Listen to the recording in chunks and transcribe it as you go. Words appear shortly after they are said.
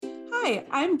Hi,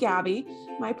 I'm Gabby.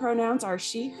 My pronouns are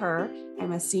she, her.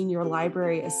 I'm a senior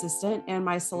library assistant, and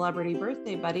my celebrity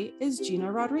birthday buddy is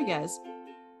Gina Rodriguez.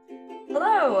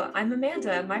 Hello, I'm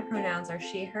Amanda. My pronouns are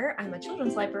she, her. I'm a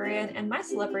children's librarian, and my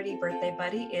celebrity birthday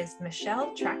buddy is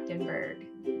Michelle Trachtenberg.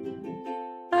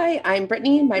 Hi, I'm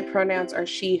Brittany. My pronouns are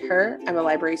she, her. I'm a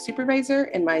library supervisor,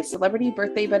 and my celebrity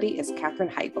birthday buddy is Katherine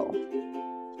Heigl.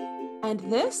 And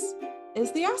this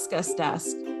is the Ask Us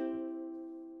Desk.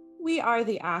 We are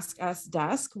the Ask Us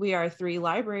Desk. We are three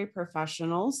library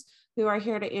professionals who are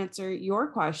here to answer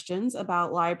your questions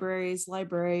about libraries,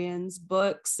 librarians,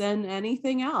 books, and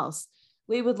anything else.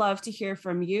 We would love to hear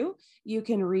from you. You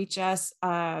can reach us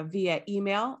via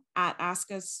email at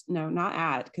because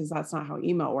that's not how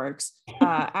email works,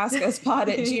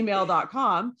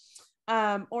 askuspod@gmail.com,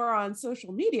 or on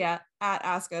social media at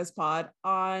askuspod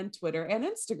on Twitter and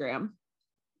Instagram.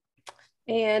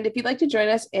 And if you'd like to join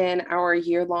us in our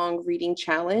year-long reading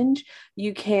challenge,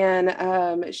 you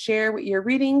can share what you're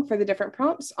reading for the different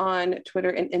prompts on Twitter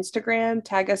and Instagram.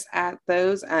 Tag us at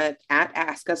those at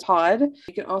AskUsPod.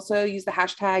 You can also use the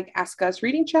hashtag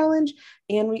AskUsReadingChallenge.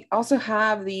 And we also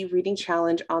have the reading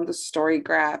challenge on the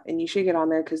StoryGraph, and you should get on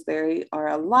there because they are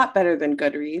a lot better than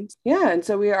Goodreads. Yeah, and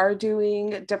so we are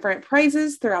doing different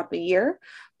prizes throughout the year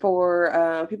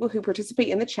for people who participate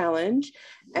in the challenge,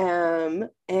 and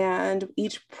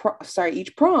each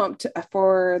prompt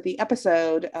for the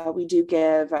episode, we do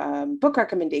give book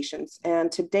recommendations.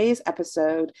 And today's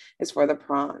episode is for the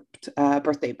prompt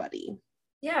birthday buddy.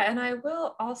 Yeah, and I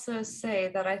will also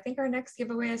say that I think our next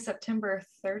giveaway is September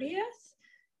 30th.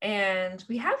 And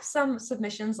we have some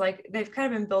submissions, like they've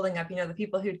kind of been building up, the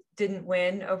people who didn't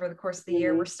win over the course of the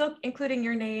year. We're still including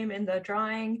your name in the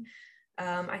drawing.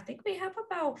 I think we have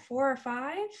about 4 or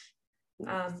 5. You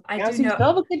still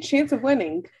have a good chance of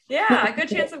winning. Yeah, a good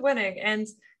chance of winning. And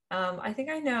I think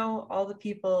I know all the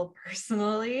people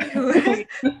personally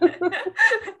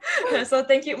so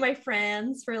thank you, my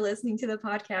friends, for listening to the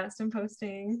podcast and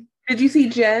posting. Did you see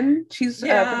Jen? She's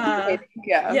yeah,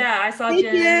 I saw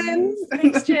Jen.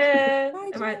 Thanks, Jen.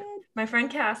 Bye, and my friend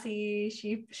Cassie,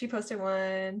 she posted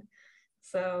one.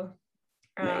 So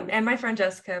and my friend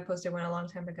Jessica posted one a long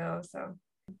time ago. So,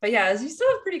 but yeah, you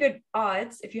still have pretty good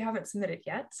odds if you haven't submitted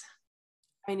yet.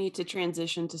 I need to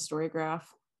transition to StoryGraph.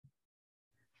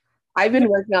 I've been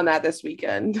working on that this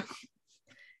weekend.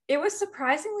 It was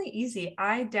surprisingly easy.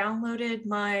 I downloaded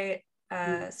my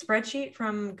spreadsheet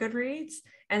from Goodreads,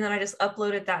 and then I just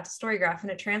uploaded that to StoryGraph, and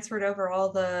it transferred over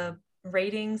all the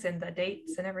ratings and the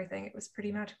dates and everything. It was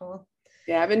pretty magical.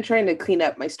 Yeah, I've been trying to clean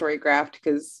up my StoryGraph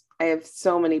because I have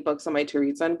so many books on my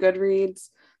to-reads on Goodreads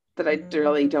that I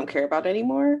really don't care about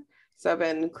anymore. So I've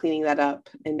been cleaning that up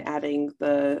and adding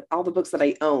all the books that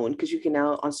I own, because you can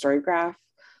now on StoryGraph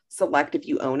select if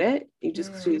you own it. You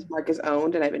just choose mark as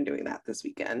owned, and I've been doing that this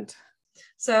weekend.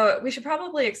 So we should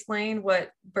probably explain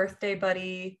what birthday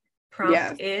buddy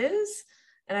prompt is.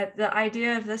 And the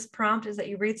idea of this prompt is that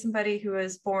you read somebody who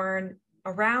is born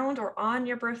around or on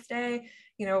your birthday.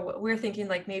 We're thinking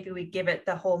like maybe we give it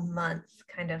the whole month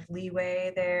kind of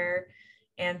leeway there.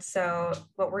 And so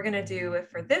what we're going to do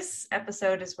for this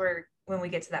episode is when we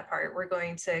get to that part, we're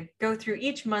going to go through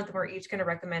each month, and we're each going to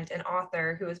recommend an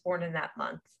author who was born in that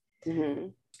month. Mm-hmm.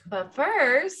 But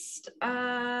first,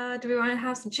 do we want to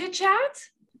have some chit chat?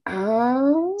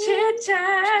 Oh, chit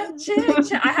chat.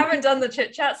 I haven't done the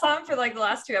chit chat song for like the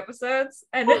last 2 episodes,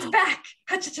 and it's back.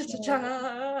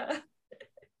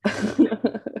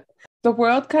 The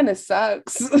world kind of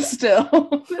sucks still.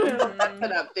 That's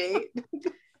an update.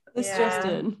 Just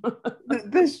in.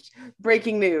 This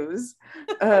breaking news.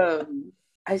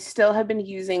 I still have been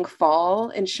using fall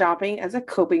and shopping as a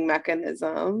coping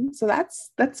mechanism. So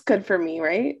that's good for me,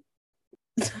 right?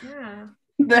 Yeah.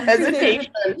 The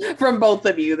hesitation from both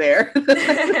of you there.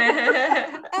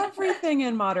 Everything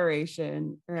in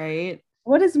moderation, right?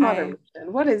 What is moderation?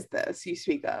 What is this you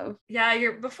speak of?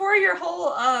 Yeah, before your whole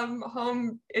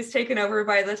home is taken over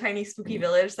by the tiny spooky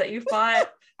village that you've bought,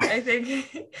 I think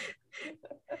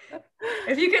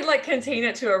if you could like contain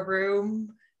it to a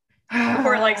room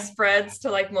before it like spreads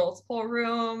to like multiple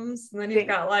rooms, and then you've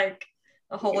got like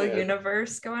a whole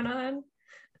universe going on.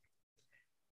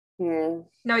 No,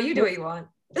 you do what you want.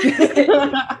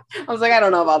 I was like, I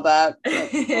don't know about that.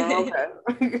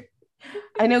 Okay.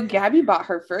 I know Gabby bought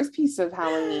her first piece of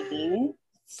Halloween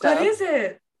stuff. What is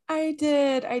it? I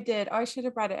did. Oh, I should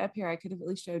have brought it up here. I could have at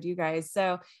least showed you guys.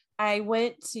 So I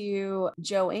went to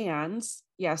Joann's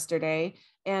yesterday,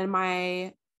 and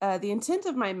the intent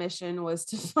of my mission was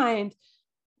to find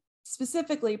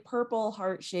specifically purple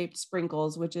heart-shaped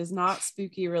sprinkles, which is not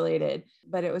spooky related,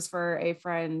 but it was for a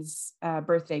friend's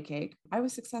birthday cake. I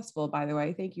was successful, by the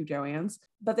way. Thank you, Joann's.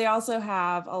 But they also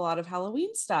have a lot of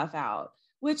Halloween stuff out,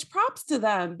 which props to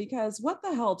them, because what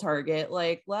the hell, Target?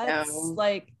 Like,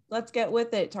 let's get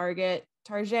with it, Target.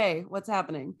 Target, what's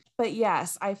happening? But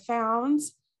yes, I found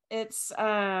it's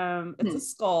a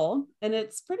skull, and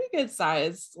it's pretty good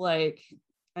size. Like,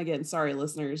 again, sorry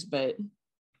listeners, but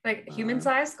like human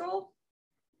size skull.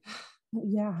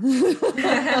 Yeah.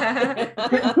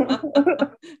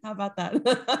 How about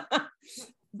that?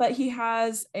 But he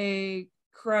has a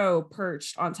crow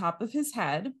perched on top of his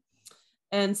head.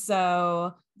 And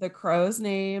so the crow's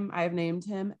name, I've named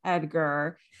him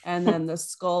Edgar. And then the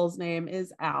skull's name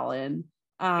is Alan.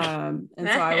 And so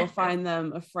I will find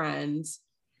them a friend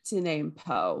to name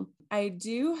Poe. I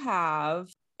do have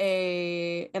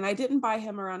and I didn't buy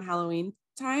him around Halloween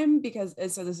time, because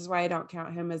so this is why I don't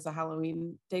count him as a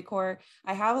Halloween decor.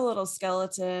 I have a little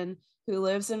skeleton who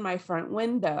lives in my front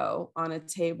window on a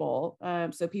table.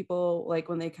 So people, like,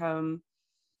 when they come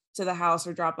to the house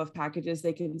or drop off packages,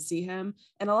 they can see him.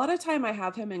 And a lot of time I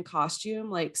have him in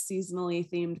costume, like seasonally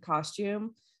themed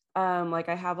costume. Like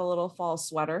I have a little fall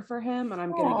sweater for him, and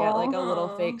I'm going to get like a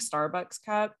little fake Starbucks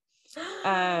cup.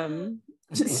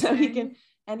 So he can,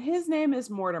 and his name is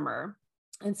Mortimer.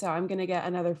 And so I'm going to get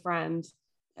another friend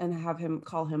and have him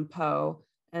call him Poe.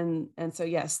 And so,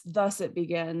 yes, thus it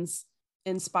begins,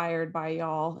 inspired by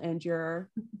y'all and your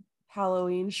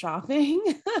Halloween shopping.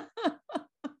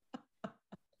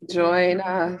 Join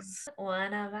us.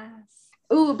 One of us.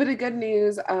 Oh, a bit of good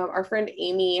news. Our friend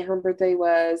Amy, her birthday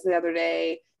was the other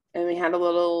day, and we had a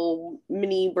little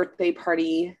mini birthday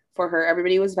party for her.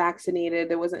 Everybody was vaccinated.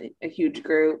 There wasn't a huge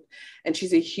group, and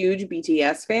she's a huge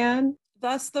BTS fan.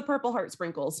 Thus the purple heart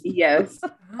sprinkles. Yes.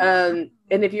 And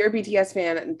if you're a BTS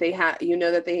fan, they have,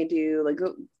 that they do like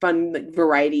fun, like,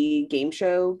 variety game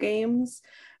show games.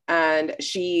 And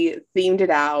she themed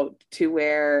it out to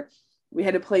where we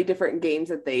had to play different games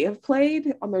that they have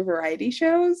played on their variety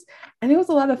shows. And it was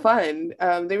a lot of fun.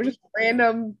 They were just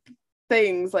random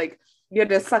things. Like, you had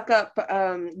to suck up,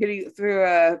 through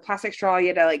a plastic straw, you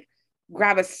had to like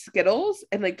grab a Skittles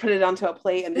and like put it onto a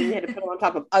plate, and then you had to put it on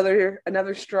top of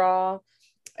another straw.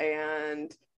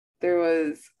 And there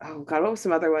was, oh God, what was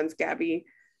some other ones, Gabby?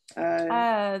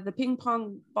 The ping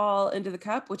pong ball into the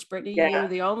cup, which Brittany, you were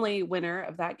the only winner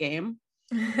of that game.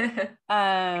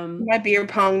 My beer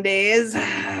pong days.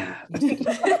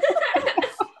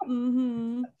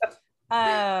 Mm-hmm.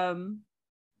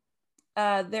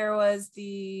 There was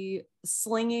the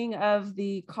slinging of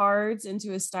the cards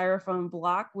into a styrofoam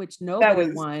block, which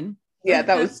nobody won. Yeah,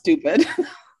 that was stupid.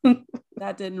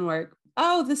 That didn't work.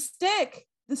 Oh, the stick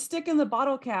in the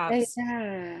bottle caps.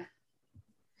 Yeah,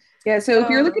 so if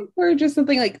you're looking for just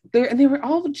something like there, and they were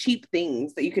all cheap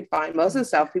things that you could find. Most of the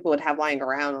stuff people would have lying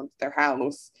around their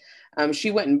house.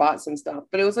 She went and bought some stuff,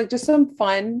 but it was like just some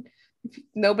fun.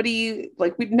 Nobody,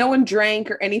 like, no one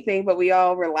drank or anything, but we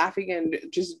all were laughing and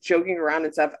just joking around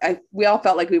and stuff. We all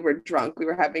felt like we were drunk. We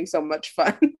were having so much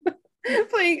fun.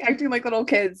 acting like little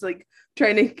kids, like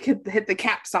trying to hit the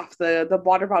caps off the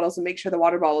water bottles and make sure the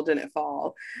water bottle didn't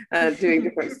fall, doing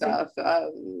different stuff.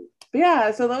 But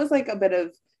yeah, so that was like a bit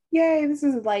of, yay, this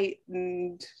is light,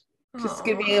 and just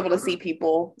being able to see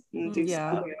people and do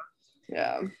stuff.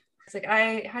 Yeah. It's like,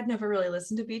 I had never really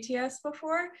listened to BTS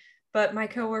before, but my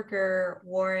coworker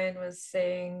Warren was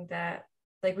saying that,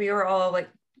 like, we were all like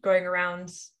going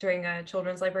around doing a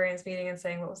children's librarians meeting and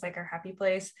saying what was like our happy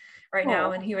place right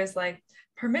now, and he was like,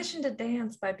 Permission to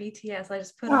Dance by BTS. I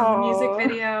just put on the music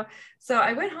video. So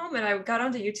I went home and I got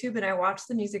onto YouTube and I watched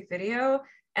the music video,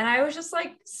 and I was just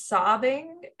like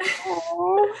sobbing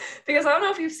because I don't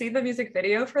know if you've seen the music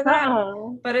video for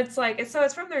that, but it's like,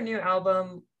 it's from their new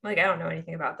album. Like, I don't know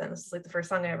anything about them. This is like the first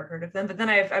song I ever heard of them, but then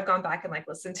I've gone back and like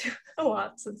listened to a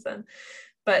lot since then.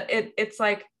 But it's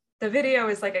like, the video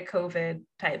is like a COVID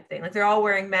type thing. Like, they're all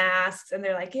wearing masks and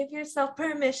they're like, give yourself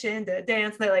permission to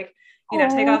dance. And they like,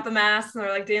 take off the masks and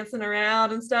they're like dancing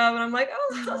around and stuff. And I'm like,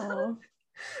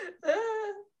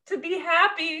 to be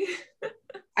happy.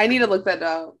 I need to look that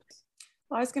up.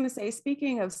 Well, I was going to say,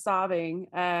 speaking of sobbing,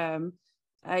 I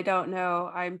don't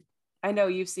know. I know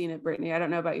you've seen it, Brittany. I don't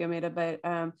know about you, Amanda, but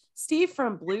Steve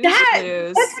from Blues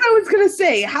Clues. That's what I was going to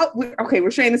say.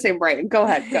 We're sharing the same brain. Go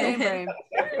ahead. Go. Same brain.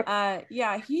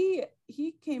 Yeah, he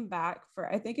came back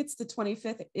for, I think it's the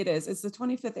 25th. It's the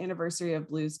 25th anniversary of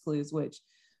Blues Clues, which,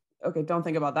 okay, don't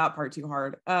think about that part too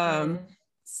hard.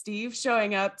 Steve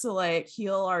showing up to like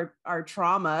heal our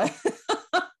trauma.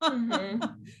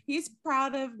 He's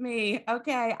proud of me.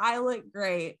 Okay, I look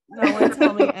great. No one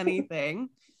tell me anything.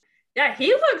 Yeah,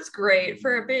 he looks great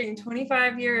for being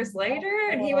 25 years later.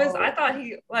 And I thought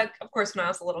he, like, of course, when I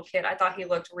was a little kid, I thought he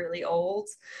looked really old.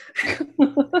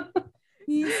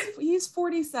 He's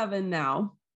 47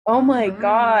 now. Oh my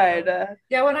God.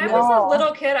 Yeah, when I was a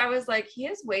little kid, I was like, he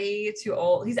is way too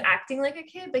old. He's acting like a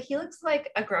kid, but he looks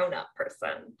like a grown-up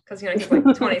person because, he's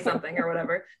like 20 something or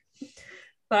whatever.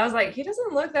 But I was like, he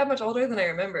doesn't look that much older than I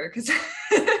remember because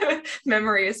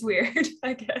memory is weird,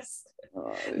 I guess.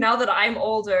 Now that I'm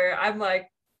older, I'm like,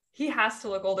 he has to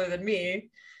look older than me.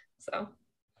 So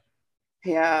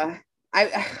yeah,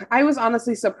 I was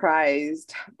honestly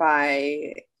surprised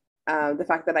by the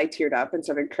fact that I teared up and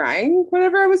started crying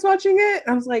whenever I was watching it.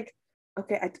 I was like,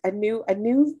 okay, I knew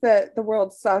that the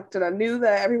world sucked and I knew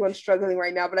that everyone's struggling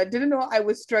right now, but I didn't know I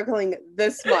was struggling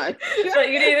this much. But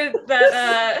you needed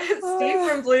that Steve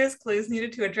from Blue's Clues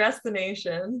needed to address the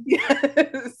nation.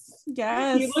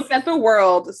 Yes. He looked at the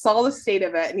world, saw the state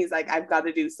of it, and he's like, I've got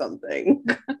to do something.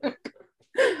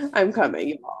 I'm coming,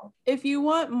 y'all. If you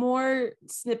want more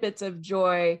snippets of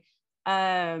joy,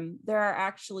 there are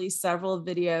actually several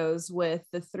videos with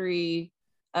the three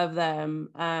of them,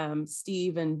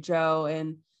 Steve and Joe,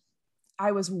 and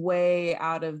I was way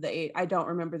out of the eight. I don't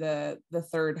remember the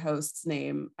third host's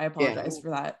name. I apologize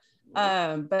for that.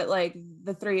 But like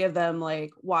the three of them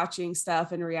like watching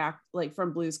stuff and react like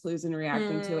from Blue's Clues and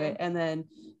reacting to it. And then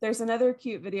there's another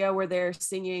cute video where they're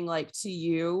singing like to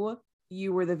you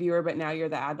were the viewer, but now you're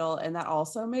the adult. And that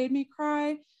also made me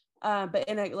cry, but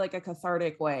in a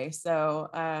cathartic way. So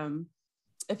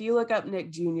if you look up Nick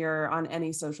Jr. on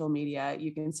any social media,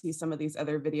 you can see some of these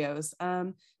other videos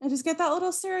and just get that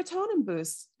little serotonin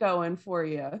boost going for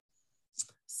you.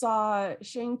 Saw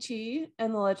Shang-Chi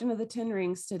and the Legend of the Ten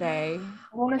Rings today.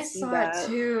 I saw it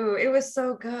too. It was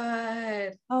so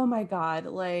good. Oh my God.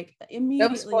 Like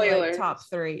immediately like top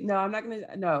three. No, I'm not going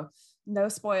to, no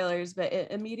spoilers, but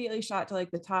it immediately shot to like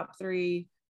the top three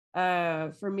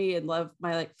for me and love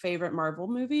my like favorite Marvel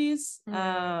movies.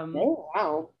 Oh,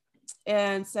 wow.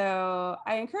 And so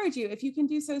I encourage you, if you can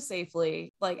do so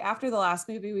safely, like after the last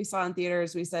movie we saw in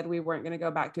theaters, we said we weren't going to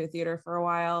go back to a theater for a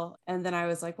while. And then I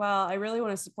was like, well, I really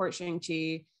want to support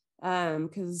Shang-Chi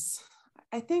because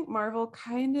I think Marvel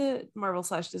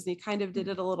 / Disney kind of did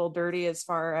it a little dirty as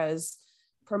far as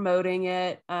promoting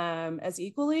it as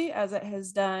equally as it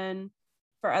has done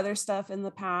for other stuff in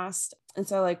the past. And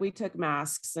so like we took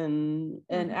masks and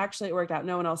actually it worked out.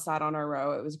 No one else sat on our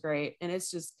row. It was great. And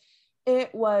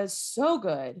it was so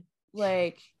good,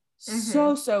 like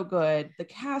so good. The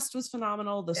cast was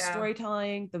phenomenal, the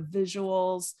storytelling, the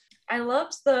visuals. I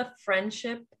loved the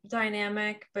friendship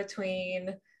dynamic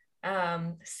between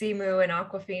Simu and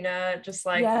Awkwafina. Just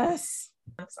like, yes,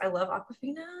 I love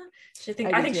Awkwafina.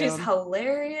 I think she's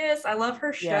hilarious. I love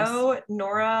her show,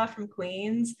 Nora from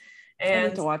Queens, and I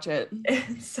need to watch it.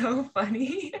 It's so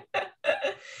funny.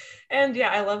 And yeah,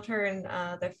 I loved her in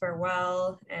The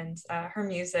Farewell, and her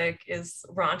music is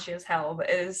raunchy as hell, but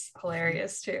it is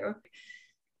hilarious too.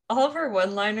 All of her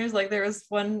one-liners, like there was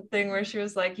one thing where she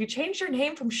was like, you changed your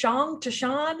name from Sean to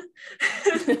Sean?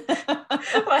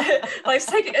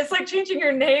 It's like changing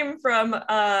your name from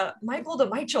Michael to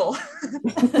Michael.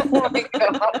 Oh my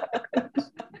God.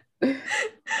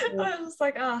 I was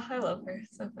like, oh, I love her.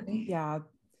 So funny.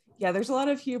 Yeah, there's a lot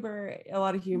of humor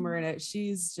in it.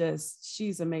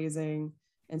 She's amazing.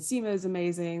 And Sima is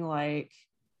amazing. Like,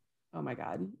 oh my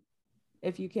God.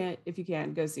 If you can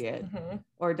go see it,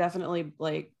 or definitely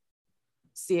like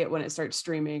see it when it starts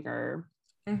streaming or,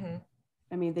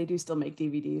 I mean, they do still make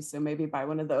DVDs, so maybe buy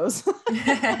one of those.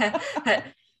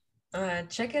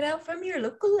 Check it out from your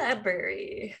local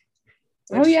library.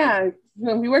 Oh yeah,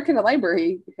 we work in a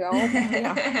library. Oh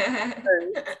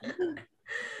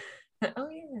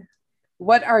yeah.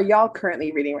 What are y'all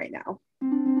currently reading right now?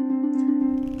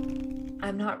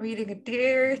 I'm not reading a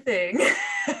dear thing.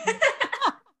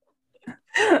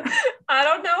 I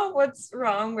don't know what's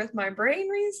wrong with my brain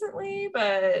recently,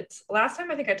 but last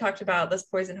time I think I talked about This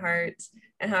Poison Heart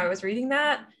and how I was reading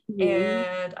that,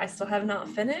 and I still have not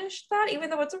finished that,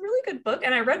 even though it's a really good book,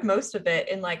 and I read most of it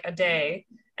in like a day,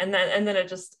 and then it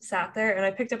just sat there, and I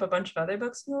picked up a bunch of other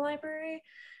books from the library.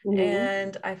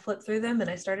 And I flipped through them and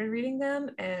I started reading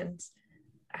them, and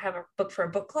I have a book for a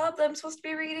book club that I'm supposed to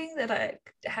be reading that I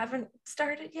haven't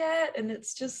started yet, and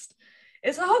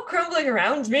it's all crumbling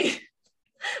around me.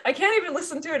 I can't even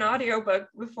listen to an audiobook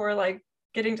before like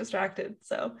getting distracted.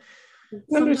 So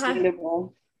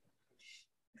understandable.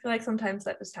 I feel like sometimes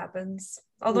that just happens.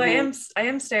 Although I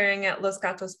am staring at Los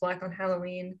Gatos Black on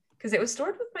Halloween because it was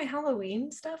stored with my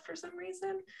Halloween stuff for some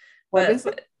reason. What is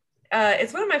it?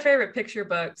 It's one of my favorite picture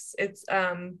books. It's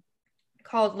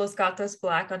called Los Gatos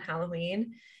Black on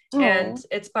Halloween, And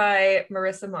it's by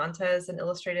Marissa Montes and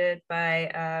illustrated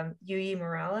by Yui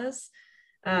Morales.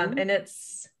 And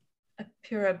it's a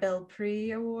Pura Belle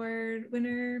Prix Award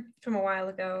winner from a while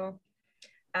ago.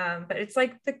 But it's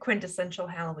like the quintessential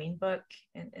Halloween book,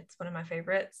 and it's one of my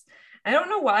favorites. I don't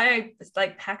know why I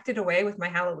like packed it away with my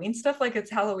Halloween stuff like it's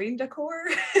Halloween decor.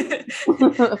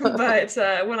 But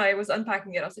when I was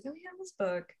unpacking it, I was like, oh yeah, this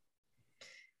book.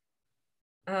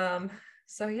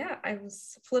 So yeah, I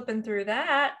was flipping through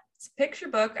that. It's a picture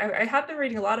book. I have been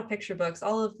reading a lot of picture books.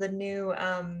 All of the new,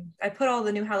 I put all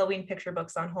the new Halloween picture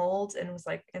books on hold and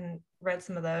read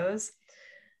some of those.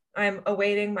 I'm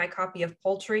awaiting my copy of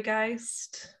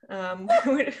Poultrygeist,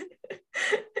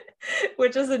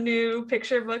 which is a new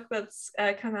picture book that's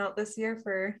come out this year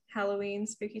for Halloween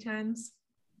spooky times.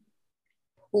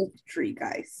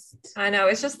 Poultrygeist. I know,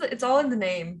 it's all in the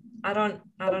name. I don't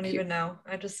even know.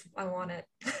 I want it.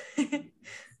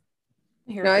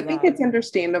 No, I think it's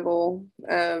understandable.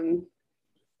 So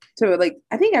like,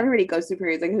 I think everybody goes through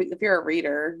periods, like if you're a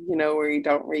reader, where you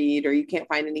don't read or you can't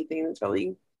find anything that's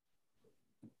really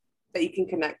that you can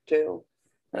connect to.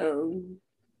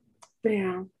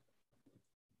 Yeah.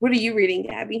 What are you reading,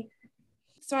 Abby?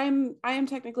 So I am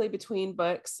technically between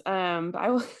books.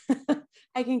 But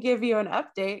I can give you an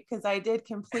update because I did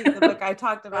complete the book I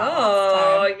talked about last time.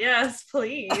 Oh, yes,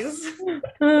 please.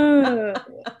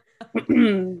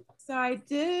 So I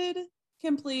did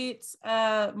complete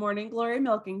Morning Glory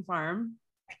Milking Farm.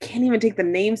 I can't even take the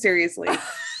name seriously.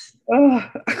 Oh,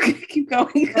 okay, keep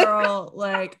going. Girl,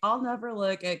 like I'll never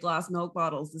look at glass milk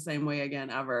bottles the same way again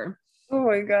ever. Oh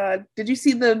my God. Did you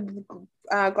see the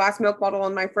glass milk bottle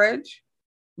in my fridge?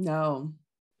 No.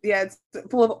 Yeah, it's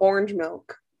full of orange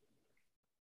milk.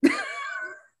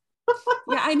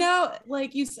 Yeah, I know,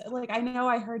 like you said, like I know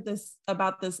I heard this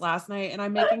about this last night and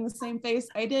I'm making the same face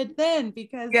I did then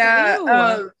because yeah,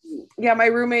 my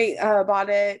roommate bought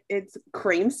it. It's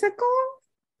creamsicle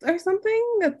or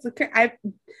something. That's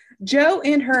Joe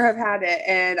and her have had it,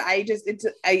 and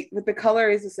with the color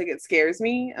is just like it scares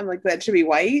me. I'm like, that should be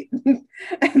white.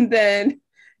 And then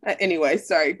anyway,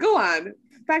 sorry, go on.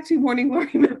 Back to Morning Glory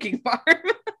Milking Farm.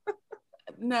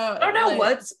 No, I don't know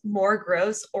what's more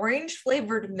gross, orange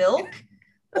flavored milk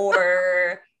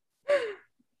or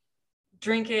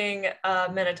drinking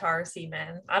Minotaur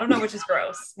semen. I don't know which is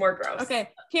more gross. Okay,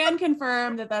 can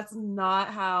confirm that that's not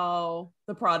how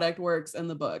the product works in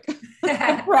the book.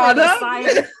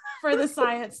 For the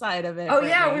science side of it. Oh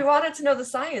yeah, we wanted to know the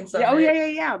science of it. Oh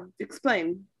yeah.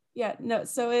 Explain. Yeah, no,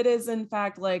 so it is in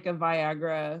fact like a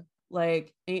Viagra.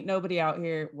 Like ain't nobody out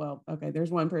here. Well, okay,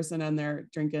 there's one person in there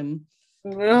drinking.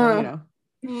 Well,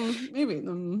 maybe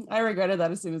I regretted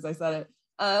that as soon as I said it.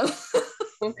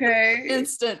 Okay.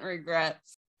 Instant regret.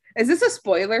 Is this a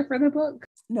spoiler for the book?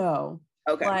 No.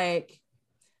 Okay.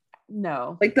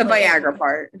 No. Like the Viagra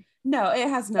part. No, it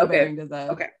has no bearing to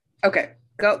the. Okay.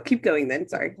 Keep going then.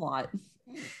 Sorry. Plot.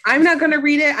 I'm not going to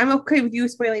read it. I'm okay with you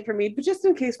spoiling for me, but just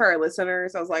in case for our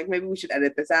listeners, I was like, maybe we should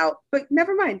edit this out. But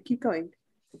never mind. Keep going.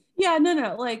 Yeah,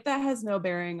 no. Like that has no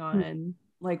bearing on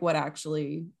like what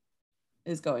actually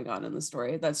is going on in the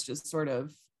story. That's just sort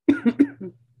of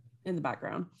in the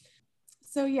background.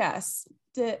 So yes,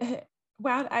 I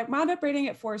wound up rating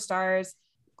it 4 stars.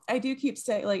 I do keep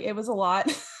saying like it was a lot.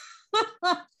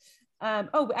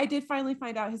 I did finally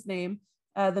find out his name.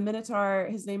 The Minotaur,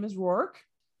 his name is Rourke,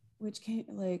 which came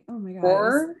like, oh my God.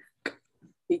 Rourke?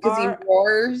 Because he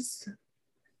roars.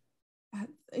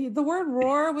 The word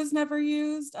roar was never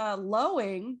used.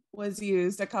 Lowing was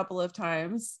used a couple of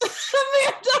times.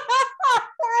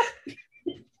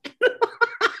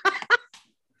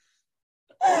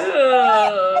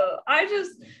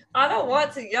 I don't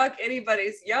want to yuck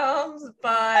anybody's yums,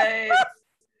 but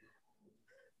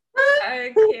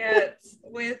I can't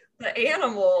with the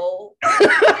animal.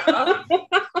 I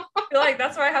feel like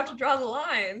that's where I have to draw the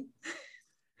line.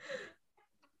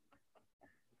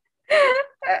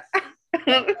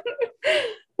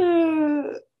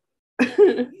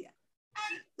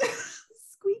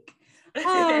 Squeak.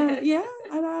 Yeah,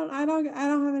 I don't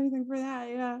have anything for that.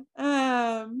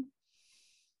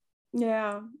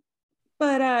 Yeah.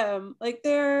 But like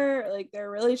their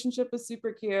relationship was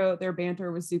super cute. Their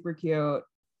banter was super cute.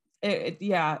 It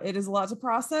is a lot to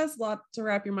process, a lot to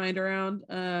wrap your mind around.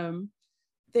 I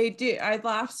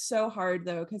laughed so hard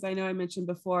though, because I know I mentioned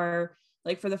before,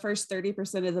 like for the first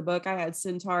 30% of the book, I had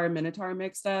Centaur and Minotaur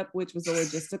mixed up, which was a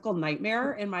logistical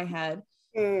nightmare in my head.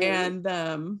 And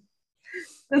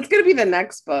that's gonna be the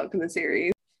next book in the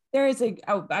series. There is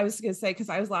I was gonna say, because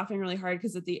I was laughing really hard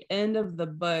because at the end of the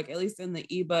book, at least in the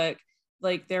ebook,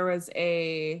 like there was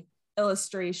a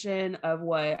illustration of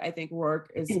what I think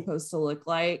Rourke is supposed to look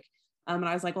like. And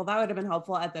I was like, well, that would have been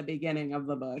helpful at the beginning of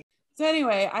the book. So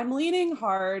anyway, I'm leaning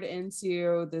hard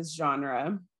into this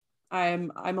genre.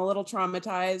 I'm a little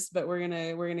traumatized, but we're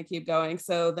gonna keep going.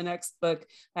 So the next book,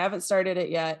 I haven't started it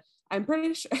yet. I'm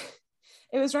pretty sure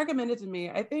it was recommended to me.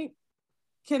 I think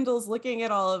Kindle's looking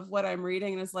at all of what I'm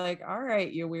reading and is like, all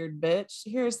right, you weird bitch,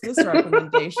 here's this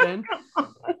recommendation.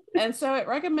 And so it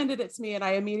recommended it to me and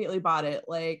I immediately bought it,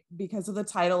 like because of the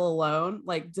title alone,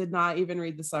 like did not even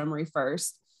read the summary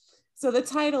first. So the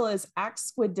title is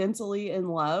Accidentally in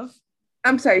Love.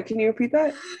 I'm sorry, can you repeat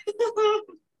that?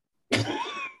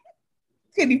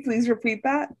 Can you please repeat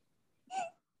that?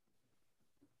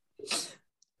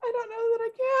 I don't know that I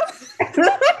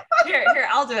can. Here,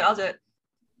 I'll do it.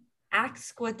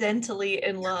 Accidentally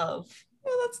in Love.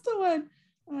 Yeah, that's the one.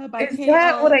 By Is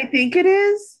that what I think it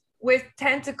is? With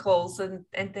tentacles and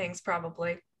things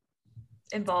probably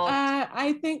involved.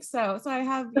 I think so. So I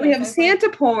have. So we have Santa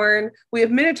porn, we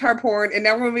have Minotaur porn, and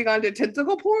now we're moving on to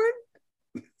tentacle porn.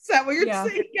 Is that what you're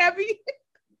saying, Gabby?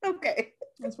 Okay.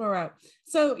 That's where we're at.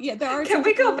 So yeah, there are. Can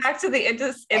we go back to the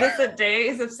innocent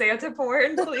days of Santa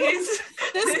porn, please?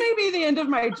 This may be the end of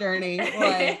my journey.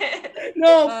 Like,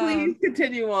 no, please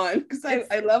continue on because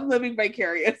I love living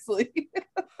vicariously.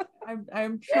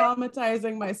 I'm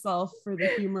traumatizing myself for the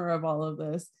humor of all of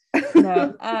this.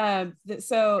 No.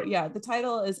 So yeah, the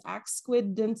title is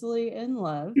Accidentally in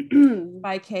Love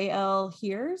by K.L.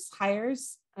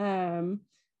 Hires.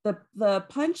 The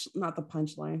punch, not the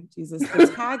punchline, Jesus, the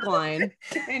tagline.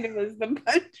 And it was the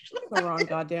punch. The wrong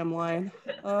goddamn line.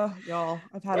 Oh, y'all,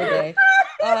 I've had a day.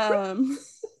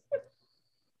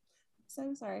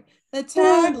 So sorry. The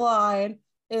tagline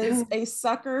is a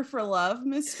sucker for love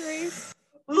mystery.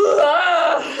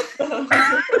 No.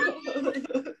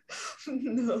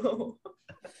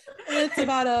 It's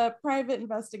about a private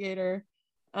investigator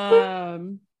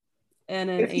and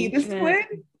an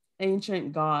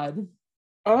ancient god.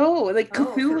 Oh, like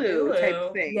Cthulhu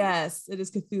type thing. Yes, it is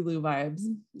Cthulhu vibes.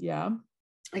 Yeah.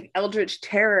 Like Eldritch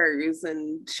Terrors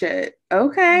and shit.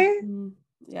 Okay. Mm-hmm.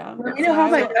 Yeah. Let me know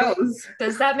how that goes.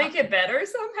 Does that make it better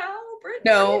somehow, Brittany?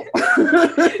 No.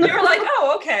 You're like,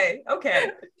 oh, okay. Oh,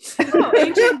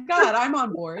 ancient god, I'm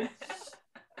on board.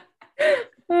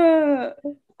 So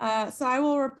I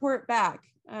will report back.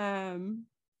 I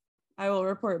will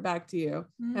report back to you,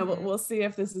 and we'll see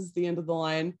if this is the end of the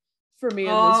line for me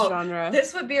in this genre.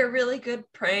 This would be a really good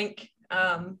prank.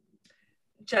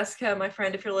 Jessica, my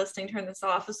friend, if you're listening, turn this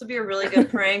off. This would be a really good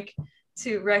prank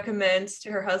to recommend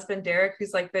to her husband, Derek,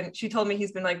 who's like she told me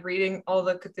he's been like reading all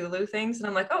the Cthulhu things. And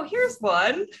I'm like, oh, here's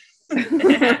one. I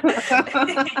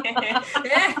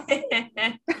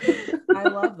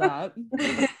love that.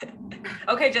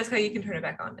 Okay, Jessica, you can turn it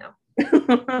back on now.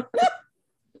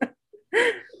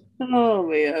 Oh,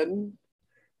 man.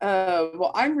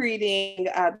 Well, I'm reading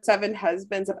Seven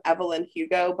Husbands of Evelyn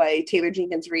Hugo by Taylor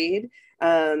Jenkins Reid.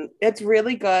 It's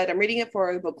really good. I'm reading it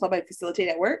for the book club I facilitate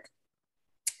at work.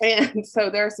 And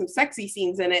so there are some sexy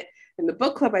scenes in it. In the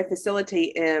book club I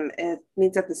facilitate it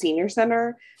meets at the senior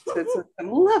center. So it's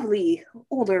some lovely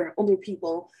older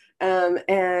people.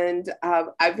 And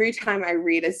every time I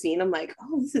read a scene, I'm like,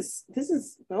 oh, this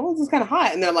is kind of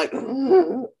hot. And they're like,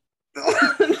 I'm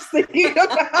just thinking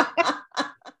about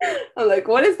I'm like,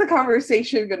 what is the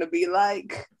conversation going to be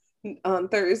like on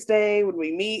Thursday when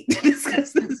we meet to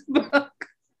discuss this book?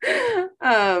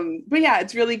 But yeah,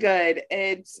 it's really good.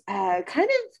 It's kind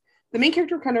of, the main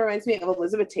character kind of reminds me of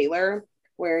Elizabeth Taylor,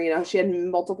 where, you know, she had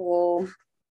multiple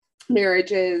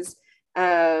marriages,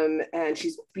 and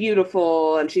she's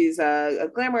beautiful, and she's a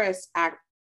glamorous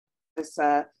actress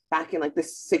back in like the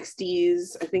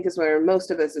 60s, I think is where most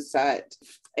of this is set.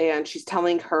 And she's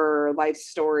telling her life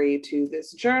story to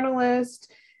this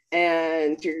journalist.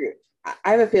 And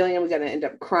I have a feeling I'm going to end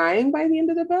up crying by the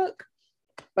end of the book,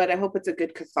 but I hope it's a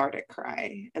good cathartic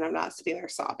cry and I'm not sitting there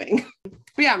sobbing.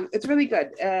 But yeah, it's really good.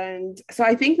 And so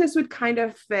I think this would kind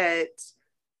of fit.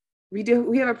 We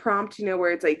have a prompt, you know,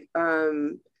 where it's like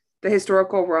the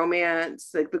historical romance,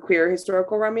 like the queer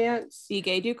historical romance. Be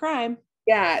gay, do crime.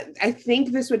 Yeah, I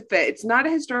think this would fit. It's not a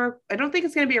historic. I don't think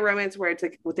it's going to be a romance where it's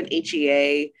like with an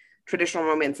HEA traditional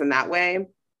romance in that way,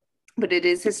 but it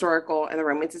is historical, and the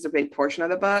romance is a big portion of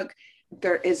the book.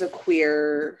 There is a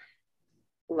queer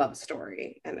love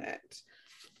story in it,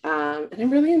 and I'm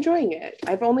really enjoying it.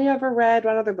 I've only ever read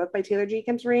one other book by Taylor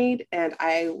Jenkins Reid, and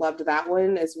I loved that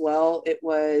one as well. It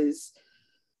was,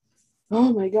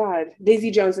 oh my God,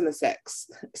 Daisy Jones and the Six.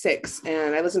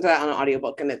 And I listened to that on an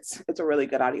audiobook, and it's a really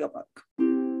good audiobook.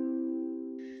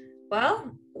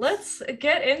 Well, let's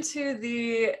get into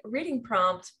the reading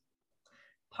prompt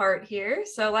part here.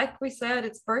 So like we said,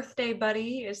 it's Birthday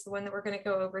Buddy is the one that we're going to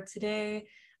go over today.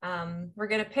 We're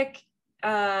going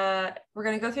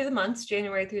to go through the months,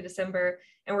 January through December,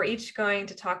 and we're each going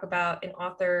to talk about an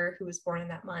author who was born in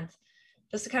that month,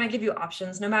 just to kind of give you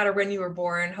options. No matter when you were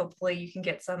born, hopefully you can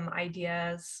get some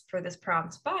ideas for this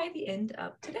prompt by the end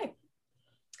of today.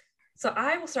 So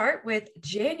I will start with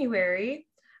January.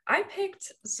 I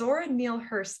picked Zora Neale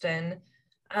Hurston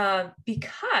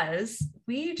because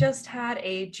we just had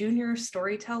a junior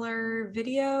storyteller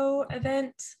video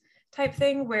event type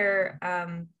thing where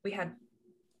we had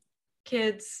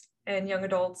kids and young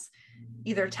adults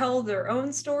either tell their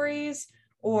own stories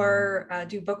or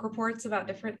do book reports about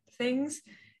different things.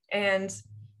 And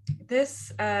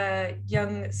this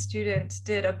young student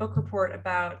did a book report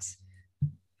about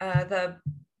the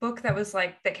book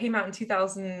that came out in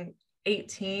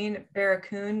 2018,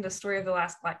 Barracoon, The Story of the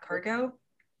Last Black Cargo,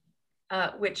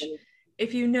 which,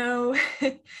 if you know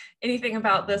anything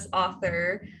about this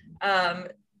author,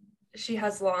 she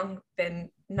has long been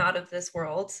not of this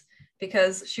world,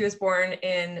 because she was born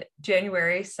on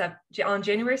January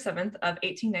 7th of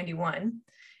 1891,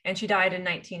 and she died in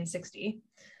 1960.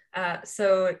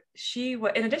 So she,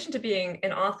 in addition to being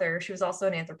an author, she was also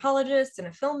an anthropologist and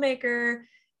a filmmaker,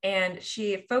 and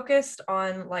she focused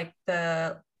on like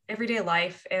the everyday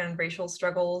life and racial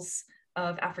struggles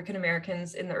of African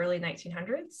Americans in the early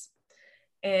 1900s,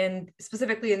 and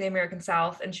specifically in the American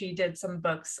South. And she did some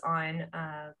books on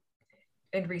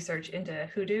and research into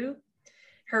hoodoo.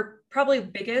 Her probably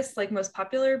biggest, like most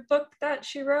popular book that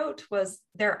she wrote was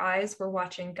Their Eyes Were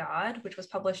Watching God, which was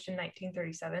published in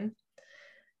 1937,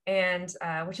 and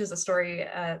which is a story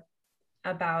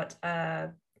about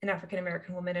an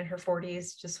African-American woman in her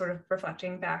 40s, just sort of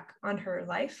reflecting back on her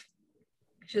life.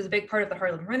 She was a big part of the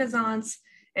Harlem Renaissance,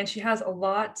 and she has a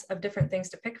lot of different things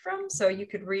to pick from. So you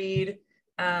could read,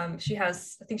 I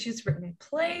think she's written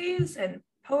plays and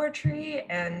poetry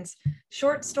and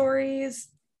short stories,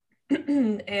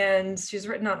 and she's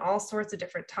written on all sorts of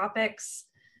different topics.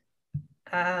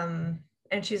 And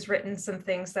she's written some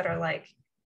things that are like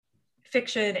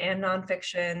fiction and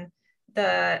nonfiction.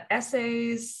 The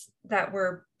essays that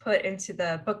were put into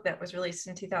the book that was released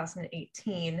in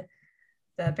 2018,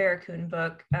 the Barracoon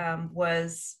book,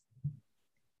 was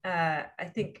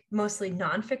I think mostly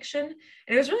nonfiction. And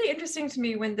it was really interesting to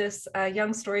me when this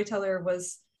young storyteller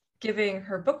was giving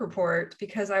her book report,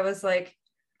 because I was like,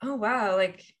 oh wow,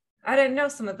 like I didn't know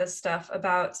some of this stuff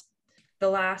about the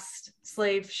last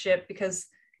slave ship, because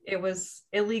it was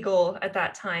illegal at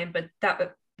that time, but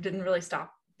that didn't really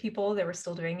stop people. They were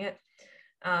still doing it.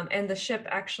 And the ship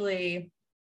actually,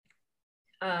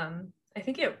 I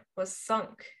think it was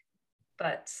sunk,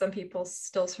 but some people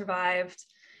still survived.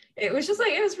 It was just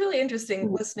like, it was really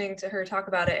interesting listening to her talk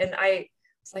about it. And I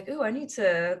was like, oh, I need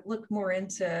to look more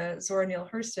into Zora Neale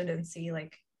Hurston and see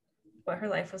like what her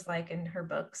life was like in her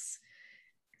books.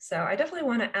 So I definitely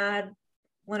want to add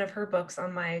one of her books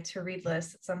on my to read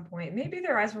list at some point. Maybe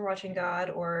Their Eyes Were Watching God,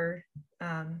 or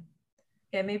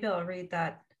maybe I'll read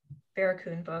that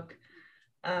Barracoon book.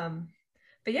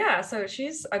 But yeah, so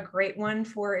she's a great one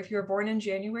for if you were born in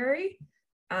January.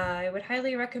 I would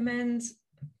highly recommend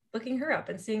looking her up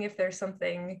and seeing if there's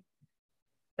something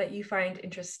that you find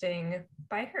interesting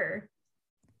by her.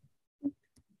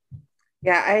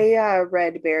 Yeah, I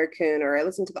read Barracoon, or I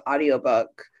listened to the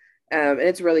audiobook, and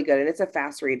it's really good, and it's a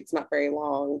fast read. It's not very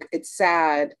long. It's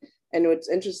sad. And what's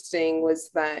interesting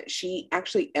was that she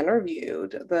actually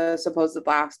interviewed the supposed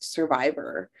last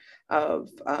survivor of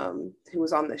who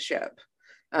was on the ship.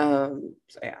 So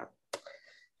yeah,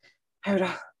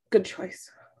 good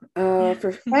choice.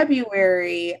 For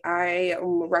February, I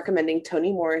am recommending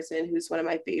Toni Morrison, who's one of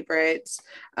my favorites.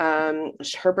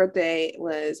 Her birthday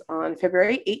was on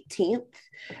February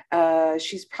 18th.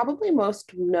 She's probably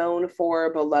most known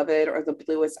for Beloved or The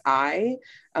Bluest Eye,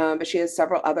 but she has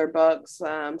several other books,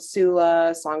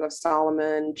 Sula, Song of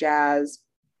Solomon, Jazz,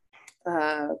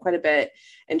 quite a bit.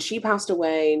 And she passed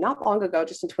away not long ago,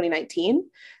 just in 2019.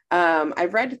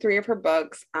 I've read 3 of her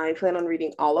books. I plan on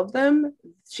reading all of them.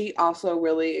 She also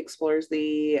really explores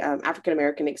the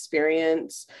African-American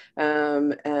experience,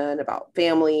 and about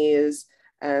families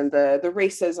and the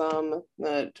racism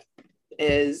that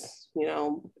is,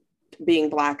 being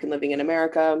Black and living in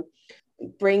America.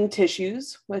 Bring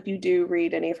tissues if you do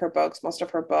read any of her books. Most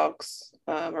of her books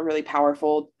are really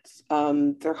powerful.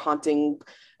 They're haunting.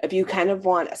 If you kind of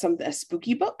want a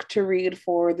spooky book to read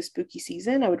for the spooky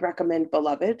season, I would recommend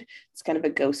Beloved. It's kind of a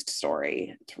ghost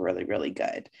story. It's really, really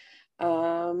good.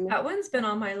 That one's been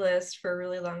on my list for a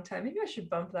really long time. Maybe I should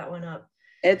bump that one up.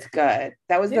 It's good.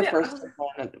 That was the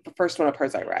first one of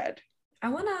hers I read. I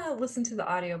want to listen to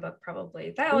the audiobook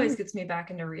probably. That always gets me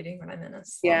back into reading when I'm in a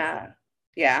slump. Yeah.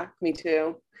 Yeah, me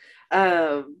too.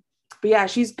 But yeah,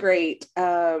 she's great.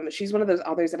 She's one of those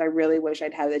authors that I really wish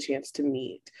I'd had the chance to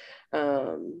meet.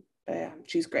 But yeah,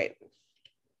 she's great.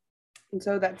 And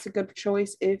so that's a good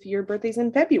choice if your birthday's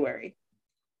in February.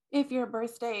 If your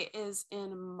birthday is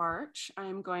in March,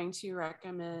 I'm going to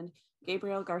recommend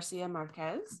Gabriel Garcia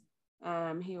Marquez.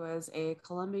 He was a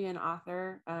Colombian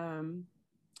author. Born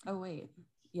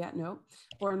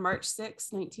March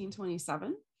 6,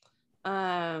 1927.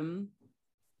 And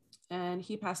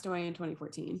he passed away in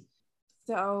 2014.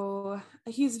 So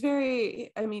he's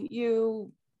very, I mean,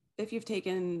 if you've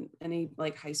taken any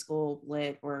like high school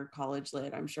lit or college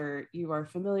lit, I'm sure you are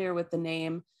familiar with the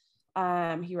name.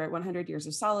 He wrote 100 Years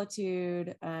of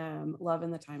Solitude, Love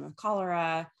in the Time of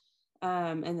Cholera.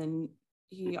 And then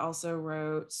he also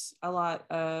wrote a lot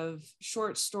of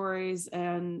short stories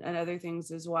and other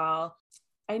things as well.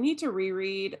 I need to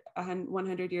reread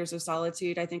 100 Years of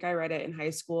Solitude. I think I read it in high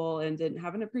school and didn't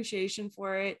have an appreciation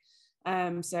for it.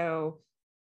 So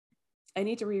I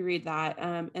need to reread that.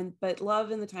 But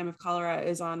Love in the Time of Cholera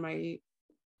is on my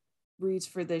reads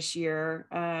for this year.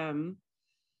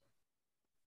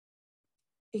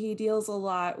 He deals a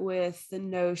lot with the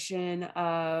notion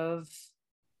of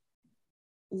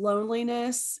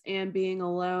loneliness and being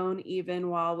alone, even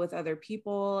while with other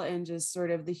people, and just sort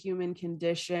of the human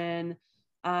condition.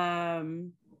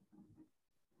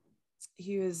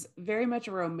 He was very much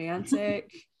a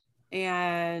romantic,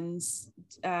 and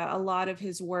a lot of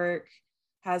his work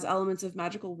has elements of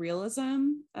magical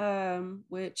realism,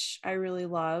 which I really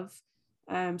love.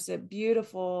 So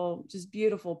beautiful, just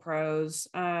beautiful prose.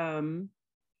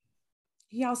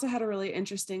 He also had a really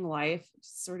interesting life.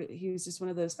 He was just one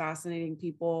of those fascinating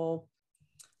people.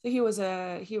 So he was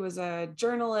a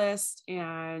journalist,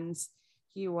 and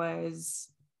he was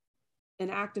an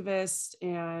activist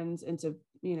and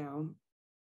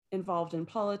involved in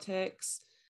politics.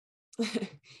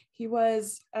 He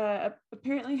was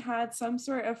apparently had some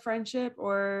sort of friendship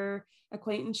or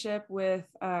acquaintanceship with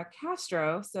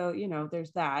Castro. So,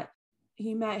 there's that.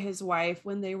 He met his wife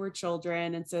when they were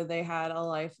children, and so they had a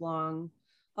lifelong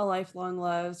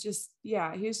love.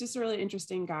 He was just a really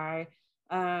interesting guy.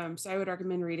 So I would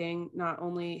recommend reading not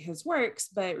only his works,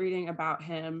 but reading about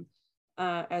him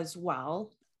as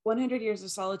well. 100 Years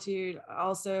of Solitude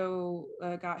also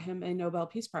got him a Nobel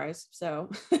Peace Prize.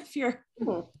 So if you're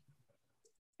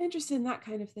interested in that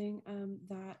kind of thing,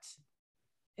 that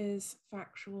is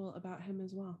factual about him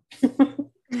as well.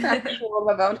 Factual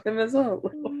about him as well.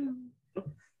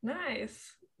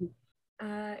 Nice.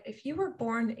 If you were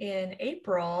born in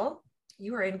April,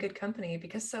 you are in good company,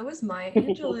 because so is Maya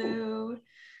Angelou.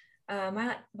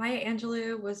 Maya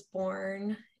Angelou was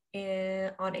born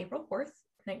on April 4th,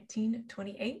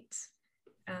 1928.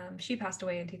 She passed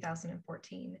away in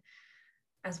 2014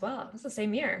 as well. It's the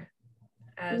same year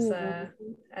as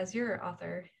your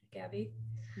author, Gabby.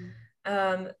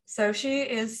 So she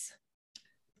is.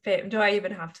 Do I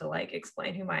even have to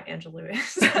explain who Maya Angelou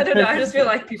is? I don't know. I just feel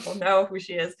like people know who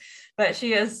she is. But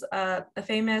she is a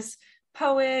famous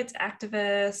poet,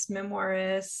 activist,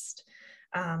 memoirist.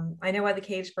 I Know Why the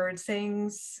Caged Bird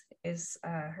Sings is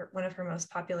one of her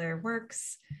most popular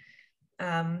works,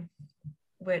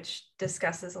 which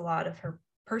discusses a lot of her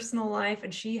personal life.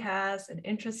 And she has an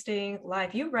interesting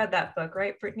life. You read that book,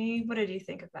 right, Brittany? What did you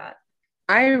think of that?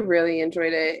 I really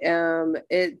enjoyed it.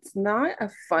 It's not a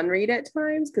fun read at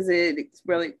times because it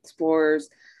really explores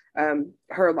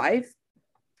her life.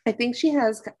 I think she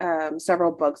has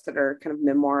several books that are kind of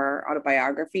memoir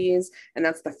autobiographies, and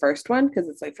that's the first one because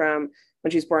it's from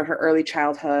when she's born, her early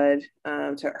childhood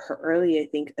to her early, I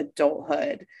think,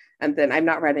 adulthood. And then I've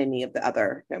not read any of the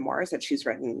other memoirs that she's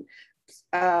written.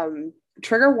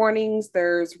 Trigger warnings: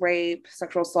 there's rape,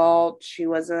 sexual assault. She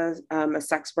was a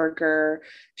sex worker.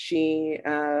 She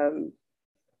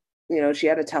she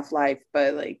had a tough life,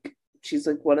 but she's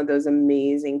one of those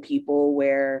amazing people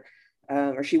where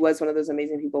or she was one of those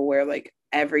amazing people where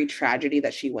every tragedy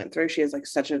that she went through, she has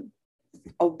such a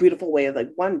beautiful way of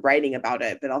one, writing about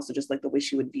it, but also just the way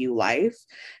she would view life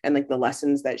and the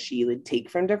lessons that she would take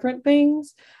from different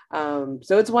things. So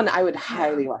it's one I would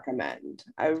highly recommend.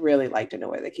 I really like To Know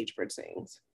Why the Caged Bird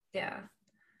Sings. Yeah,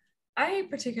 I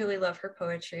particularly love her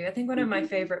poetry. I think one of my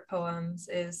favorite poems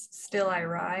is Still I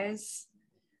Rise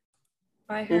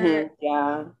by her.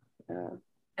 Yeah.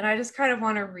 And I just kind of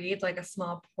want to read a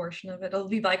small portion of it. It'll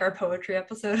be like our poetry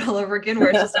episode all over again, where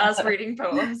it's just us reading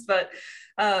poems. But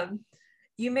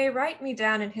you may write me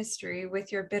down in history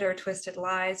with your bitter, twisted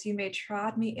lies. You may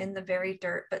trod me in the very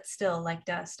dirt, but still like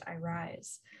dust I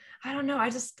rise. I don't know, I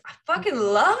fucking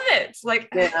love it. Like,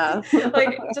 yeah.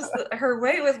 Like just her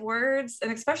way with words,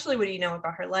 and especially when you know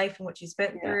about her life and what she's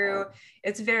been through,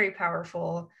 it's very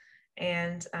powerful.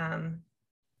 And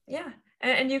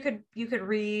and you could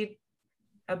read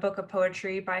a book of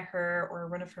poetry by her or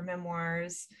one of her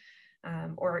memoirs,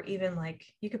 or even like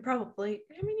you could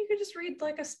just read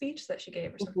like a speech that she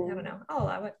gave or something. I don't know, I'll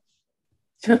allow it.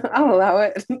 I'll allow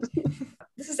it.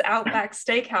 This is Outback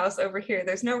Steakhouse over here.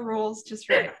 There's no rules, just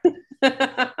right.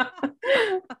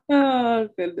 Oh,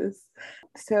 goodness.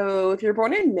 So if you're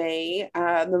born in May,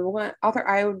 the one author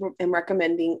I am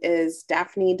recommending is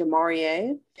Daphne du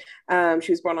Maurier.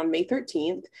 She was born on May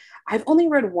 13th. I've only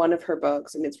read one of her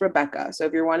books, and it's Rebecca. So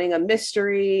if you're wanting a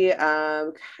mystery,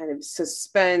 kind of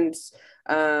suspense,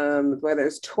 where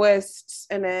there's twists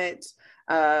in it,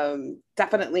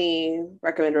 definitely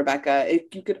recommend Rebecca.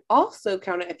 If you could also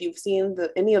count it if you've seen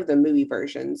any of the movie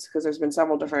versions, because there's been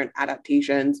several different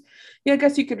adaptations. Yeah, I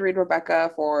guess you could read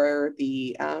Rebecca for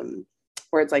the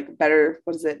where it's like better.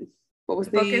 What is it? What was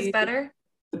the book is better?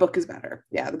 The book is better.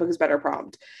 Yeah, the book is better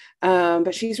prompt.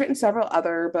 But she's written several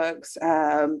other books.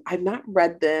 I've not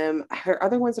read them. Her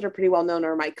other ones that are pretty well known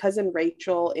are My Cousin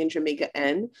Rachel and Jamaica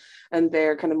Inn, and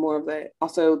they're kind of more of the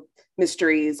also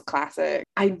mysteries classic.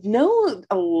 I know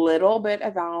a little bit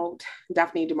about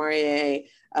Daphne du Maurier.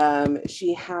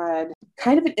 She had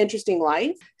kind of an interesting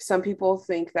life. Some people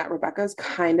think that Rebecca's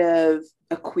kind of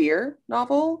a queer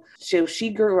novel.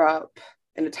 She grew up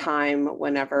in a time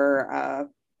whenever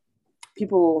it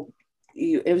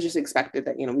was just expected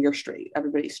that, you're straight,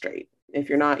 everybody's straight. If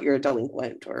you're not, you're a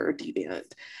delinquent or a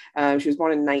deviant. She was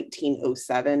born in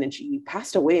 1907 and she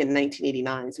passed away in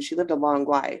 1989. So she lived a long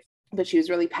life, but she was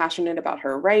really passionate about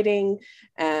her writing,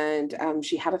 and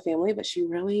she had a family, but she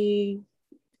really,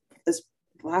 if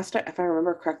I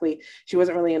remember correctly, she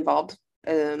wasn't really involved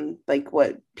like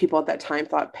what people at that time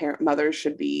thought mothers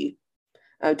should be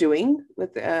doing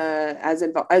with as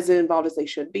involved as they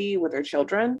should be with their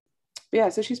children. But yeah,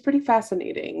 so she's pretty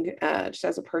fascinating just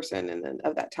as a person and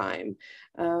of that time.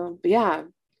 But yeah,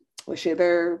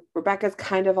 Rebecca's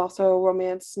kind of also a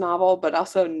romance novel, but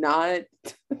also not.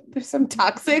 There's some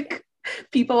toxic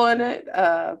people in it.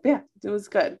 Yeah, it was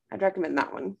good. I'd recommend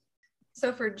that one.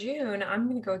 So for June, I'm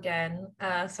going to go again.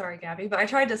 Sorry, Gabby, but I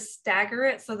tried to stagger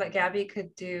it so that Gabby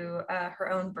could do her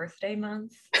own birthday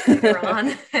month later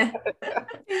on.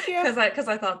 Because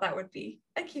I thought that would be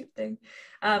a cute thing.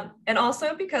 And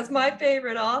also because my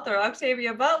favorite author,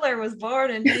 Octavia Butler, was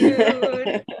born in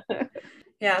June.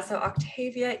 Yeah, so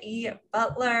Octavia E.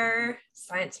 Butler,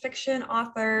 science fiction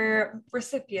author,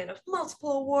 recipient of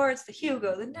multiple awards, the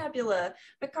Hugo, the Nebula,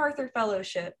 MacArthur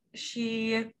Fellowship.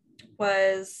 She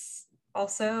was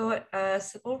also a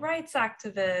civil rights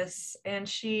activist, and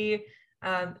she,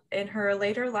 in her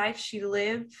later life, she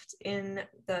lived in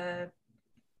the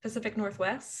Pacific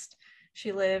Northwest.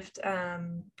 She lived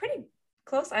pretty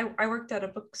close. I worked at a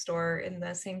bookstore in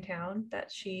the same town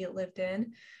that she lived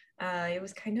in. It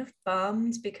was kind of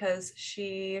bummed because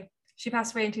she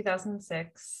passed away in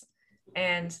 2006,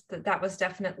 and that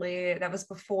was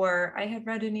before I had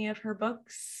read any of her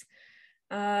books,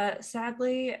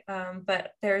 sadly.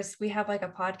 But we have like a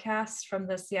podcast from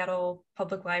the Seattle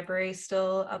Public Library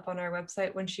still up on our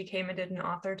website when she came and did an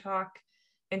author talk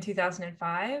in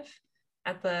 2005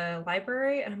 at the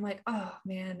library, and I'm like, oh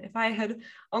man, if I had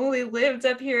only lived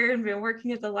up here and been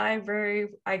working at the library,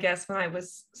 I guess when I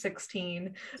was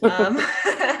 16, and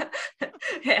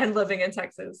living in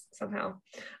Texas somehow,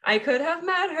 I could have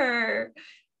met her.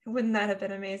 Wouldn't that have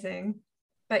been amazing?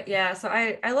 But yeah, so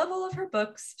I love all of her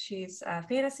books. She's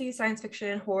fantasy, science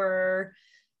fiction, horror.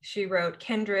 She wrote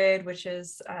Kindred, which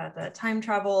is the time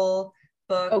travel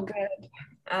book. Oh, good.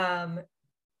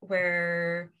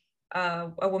 Where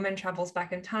a woman travels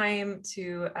back in time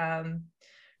to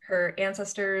her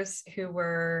ancestors who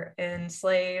were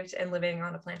enslaved and living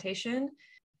on a plantation.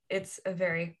 It's a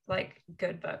very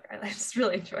good book. I just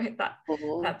really enjoyed that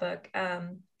book.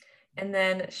 And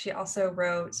then she also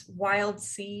wrote Wild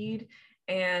Seed,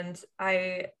 and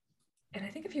I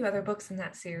think a few other books in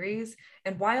that series.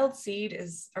 And Wild Seed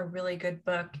is a really good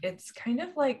book. It's kind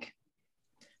of like,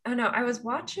 I don't know, I was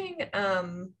watching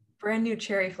Brand New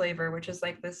Cherry Flavor, which is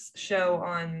like this show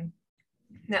on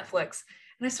Netflix,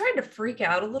 and I started to freak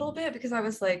out a little bit because I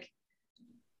was like,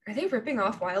 are they ripping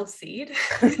off Wild Seed?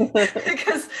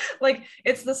 Because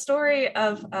it's the story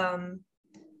of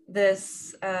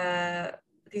these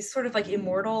sort of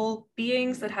immortal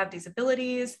beings that have these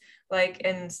abilities,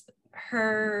 and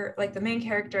her, the main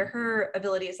character, her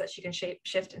ability is that she can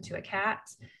shift into a cat.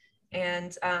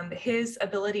 And his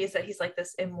ability is that he's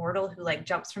this immortal who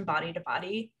jumps from body to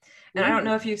body. And I don't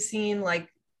know if you've seen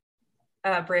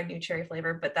Brand New Cherry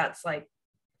Flavor, but that's like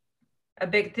a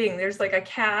big thing. There's like a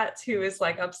cat who is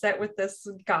like upset with this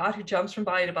god who jumps from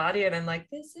body to body, and I'm like,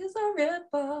 this is a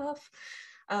ripoff.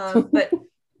 But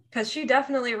because she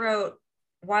definitely wrote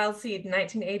Wild Seed in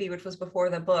 1980, which was before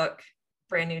the book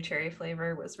Brand New Cherry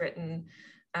Flavor was written.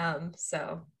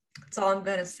 So that's all I'm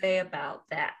going to say about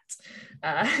that.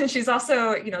 She's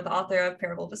also, the author of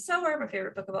Parable of a Sower, my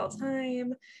favorite book of all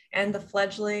time, and the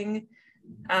fledgling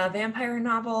vampire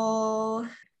novel,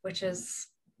 which is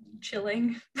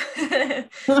chilling.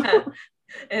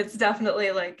 It's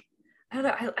definitely like, I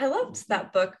don't know, I loved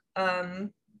that book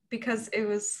because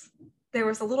there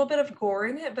was a little bit of gore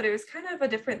in it, but it was kind of a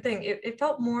different thing. It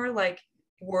felt more like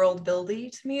world buildy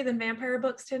to me than vampire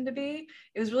books tend to be.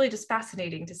 It was really just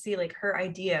fascinating to see like her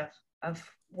idea of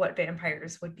what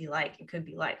vampires would be like and could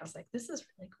be like. I was like, this is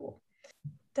really cool.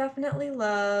 Definitely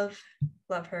love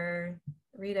her.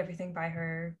 Read everything by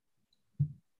her.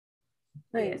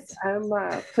 Nice. I'm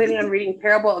planning on reading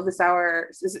Parable of the Sower.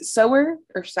 Is it sower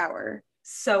or sour?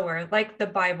 Sower, like the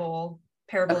Bible.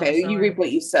 Parable of the Okay, Sower. you reap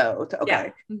what you sow.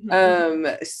 Okay.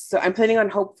 Yeah. So I'm planning on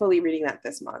hopefully reading that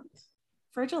this month.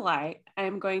 For July,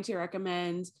 I'm going to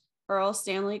recommend Erle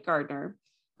Stanley Gardner,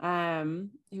 who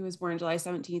was born July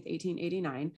 17th,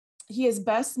 1889. He is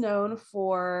best known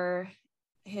for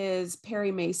his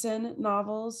Perry Mason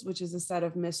novels, which is a set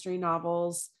of mystery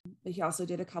novels. But he also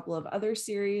did a couple of other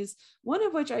series, one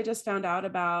of which I just found out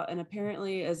about, and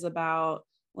apparently is about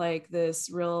like this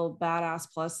real badass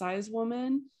plus size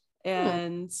woman.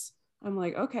 And I'm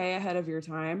like, okay, ahead of your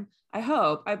time. I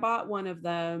hope. I bought one of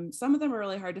them. Some of them are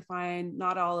really hard to find.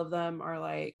 Not all of them are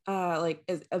like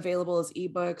as available as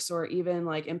ebooks or even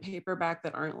like in paperback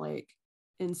that aren't like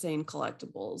insane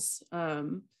collectibles.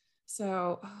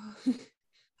 So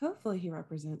hopefully he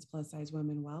represents plus size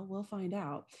women well. We'll find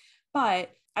out.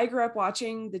 But I grew up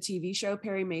watching the TV show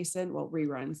Perry Mason, well,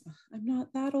 reruns. I'm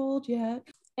not that old yet.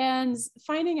 And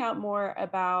finding out more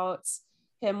about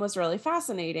him was really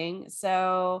fascinating.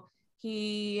 So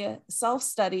he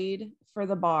self-studied for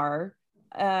the bar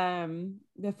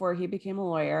before he became a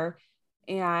lawyer,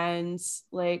 and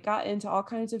like got into all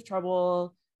kinds of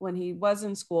trouble when he was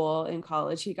in school in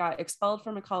college. He got expelled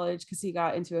from a college because he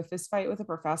got into a fist fight with a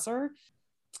professor.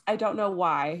 I don't know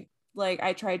why. Like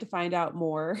I tried to find out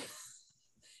more.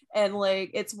 And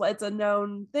like it's a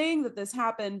known thing that this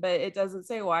happened, but it doesn't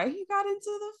say why he got into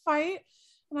the fight.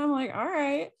 And I'm like, all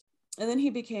right. And then he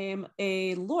became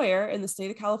a lawyer in the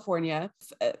state of California,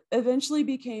 eventually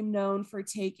became known for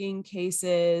taking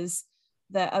cases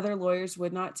that other lawyers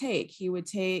would not take. He would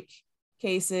take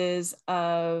cases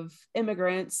of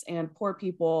immigrants and poor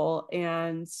people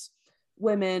and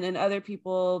women and other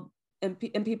people and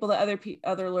people that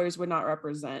other lawyers would not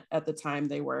represent at the time.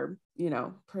 They were,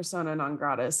 persona non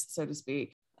gratis, so to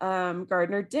speak.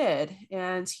 Gardner did.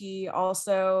 And he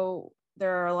also,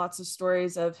 there are lots of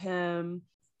stories of him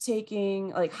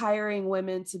hiring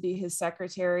women to be his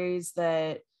secretaries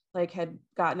that like had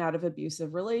gotten out of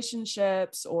abusive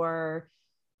relationships or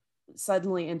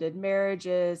suddenly ended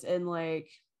marriages. And like,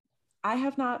 I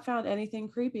have not found anything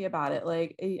creepy about it.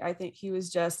 Like, I think he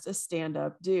was just a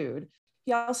stand-up dude.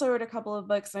 He also wrote a couple of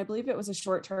books, and I believe it was a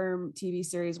short-term TV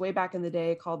series way back in the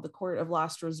day called The Court of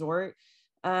Last Resort.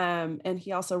 And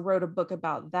he also wrote a book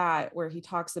about that where he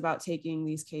talks about taking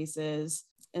these cases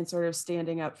and sort of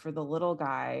standing up for the little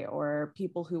guy or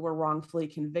people who were wrongfully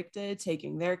convicted,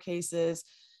 taking their cases.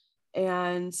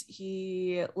 And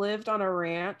he lived on a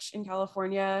ranch in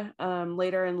California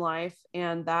later in life,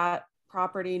 and that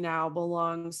property now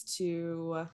belongs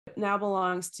to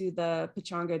the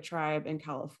Pechanga tribe in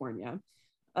California,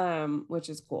 which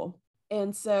is cool.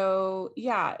 And so,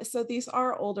 so these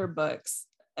are older books.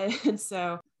 And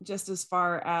so just as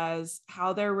far as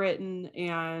how they're written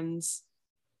and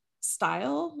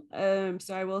style,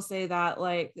 so I will say that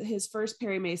like his first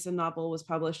Perry Mason novel was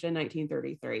published in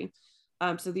 1933.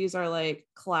 So these are like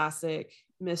classic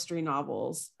mystery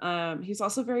novels. He's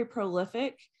also very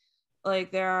prolific.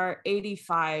 Like there are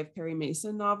 85 Perry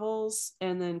Mason novels,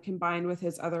 and then combined with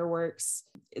his other works,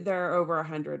 there are over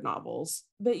 100 novels.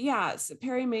 But so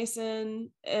Perry Mason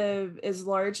is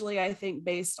largely, I think,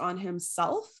 based on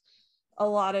himself. A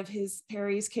lot of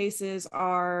Perry's cases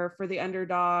are for the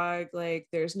underdog, like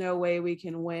there's no way we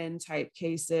can win type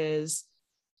cases,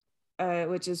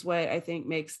 which is what I think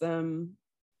makes them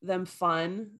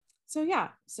fun. So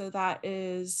that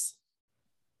is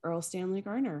Erle Stanley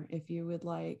Gardner. If you would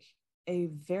like a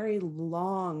very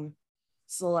long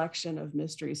selection of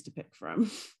mysteries to pick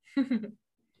from.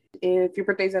 If your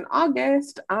birthday's in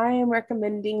August, I am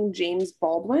recommending James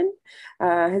Baldwin.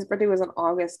 His birthday was on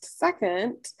August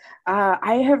 2nd.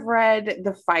 I have read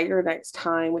The Fire Next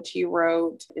Time, which he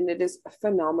wrote, and it is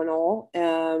phenomenal.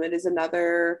 It is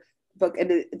another book, and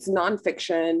it's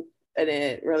nonfiction, and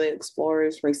it really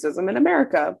explores racism in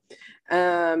America.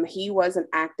 He was an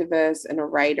activist and a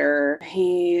writer.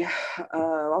 He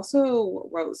also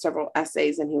wrote several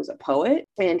essays, and he was a poet.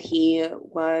 And he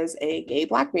was a gay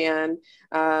Black man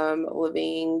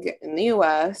living in the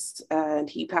US, and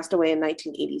he passed away in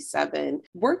 1987.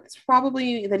 Works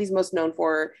probably that he's most known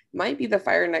for might be The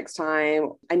Fire Next Time.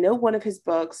 I know one of his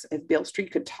books, If Beale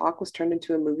Street Could Talk, was turned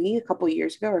into a movie a couple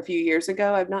years ago, or a few years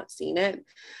ago. I've not seen it,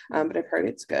 but I've heard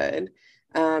it's good.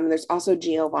 There's also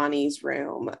Giovanni's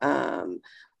Room,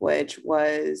 which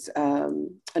was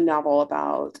a novel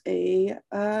about a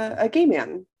gay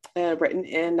man written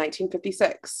in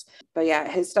 1956. But yeah,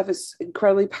 his stuff is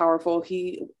incredibly powerful.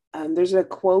 There's a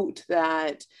quote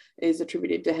that is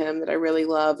attributed to him that I really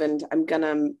love, and I'm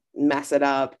gonna mess it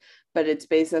up, but it's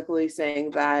basically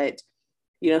saying that,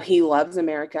 you know, he loves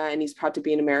America and he's proud to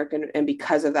be an American, and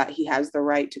because of that, he has the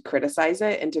right to criticize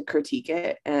it and to critique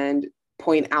it and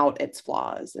point out its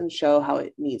flaws and show how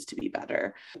it needs to be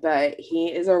better. But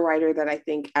he is a writer that I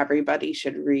think everybody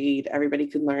should read. Everybody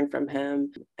could learn from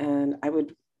him, and I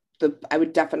would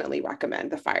definitely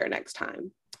recommend The Fire Next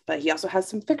Time. But he also has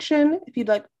some fiction if you'd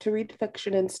like to read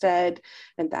fiction instead,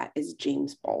 and that is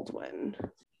James Baldwin.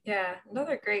 Yeah,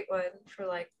 another great one for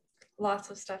like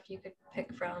lots of stuff you could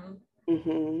pick from.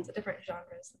 The different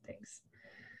genres and things.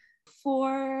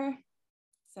 For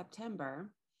September,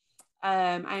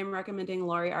 I am recommending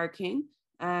Laurie R. King.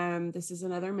 This is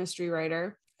another mystery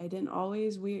writer. I didn't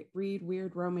always read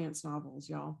weird romance novels,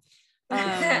 y'all.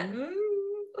 This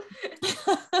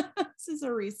is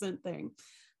a recent thing.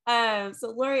 So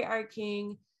Laurie R.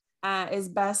 King is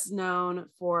best known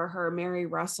for her Mary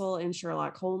Russell and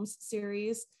Sherlock Holmes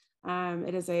series.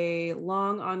 It is a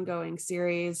long ongoing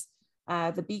series.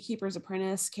 The Beekeeper's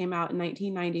Apprentice came out in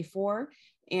 1994.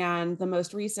 And the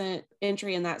most recent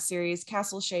entry in that series,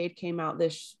 Castle Shade, came out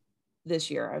this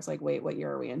year. I was like, wait, what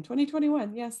year are we in?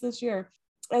 2021. Yes, this year.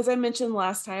 As I mentioned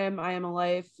last time, I am a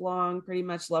lifelong, pretty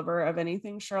much lover of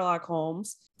anything Sherlock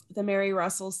Holmes. The Mary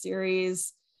Russell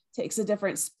series takes a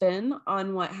different spin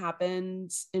on what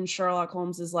happened in Sherlock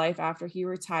Holmes's life after he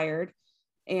retired.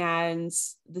 And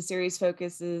the series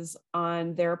focuses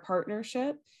on their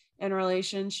partnership and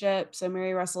relationship. So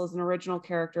Mary Russell is an original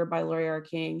character by Laurie R.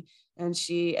 King. And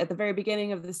she, at the very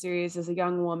beginning of the series, is a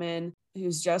young woman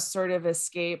who's just sort of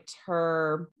escaped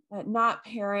her, not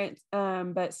parent,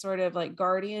 but sort of like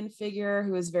guardian figure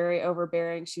who is very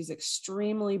overbearing. She's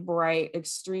extremely bright,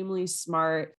 extremely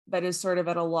smart, but is sort of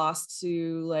at a loss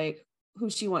to like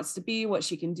who she wants to be, what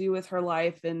she can do with her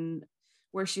life, and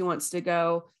where she wants to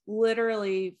go.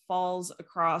 Literally falls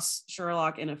across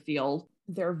Sherlock in a field.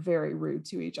 They're very rude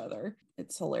to each other.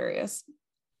 It's hilarious.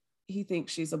 He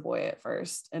thinks she's a boy at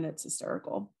first, and it's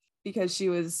hysterical because she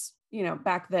was, you know,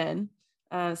 back then.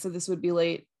 So this would be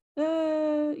late,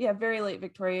 very late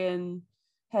Victorian,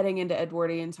 heading into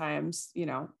Edwardian times. You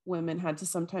know, women had to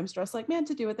sometimes dress like men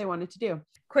to do what they wanted to do.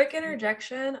 Quick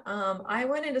interjection. I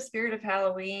went into Spirit of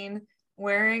Halloween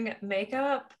wearing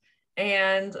makeup,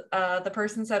 and the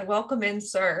person said, "Welcome in,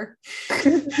 sir."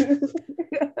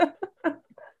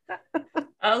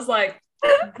 I was like,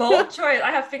 bold choice.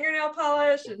 I have fingernail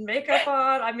polish and makeup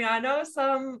on. I mean, I know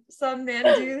some men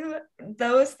do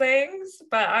those things,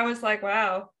 but I was like,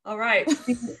 wow, all right.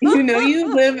 You know,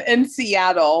 you live in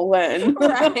Seattle, Lynn.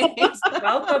 Right.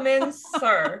 Welcome in,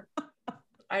 sir.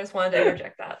 I just wanted to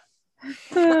interject that.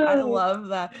 I love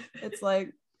that. It's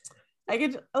like,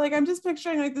 I'm just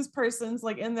picturing like this person's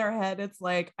like in their head. It's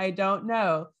like, I don't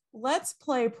know. Let's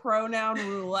play pronoun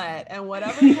roulette, and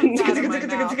whatever comes out of my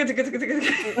mouth,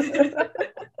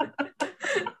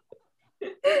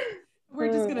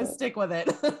 we're just gonna stick with it.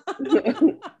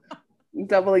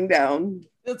 Doubling down.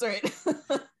 That's right.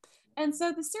 And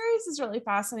so the series is really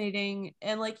fascinating,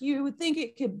 and like you would think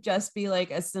it could just be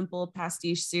like a simple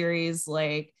pastiche series,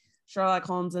 like Sherlock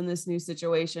Holmes in this new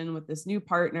situation with this new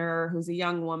partner who's a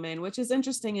young woman, which is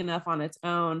interesting enough on its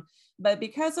own. But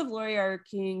because of Laurie R.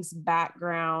 King's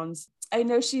background, I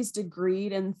know she's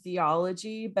degreed in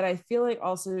theology, but I feel like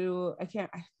also, I can't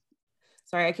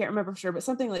remember for sure, but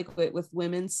something like with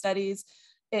women's studies,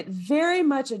 it very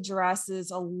much addresses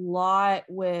a lot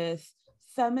with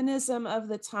feminism of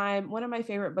the time. One of my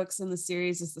favorite books in the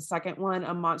series is the second one,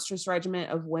 A Monstrous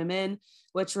Regiment of Women,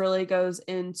 which really goes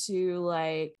into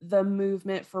like the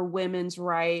movement for women's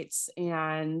rights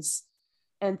and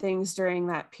and things during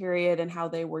that period and how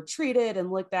they were treated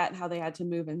and looked at and how they had to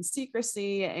move in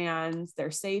secrecy and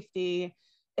their safety.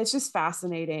 It's just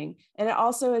fascinating. And it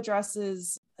also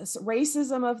addresses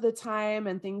racism of the time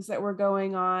and things that were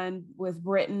going on with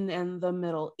Britain and the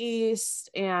Middle East.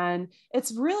 And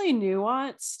it's really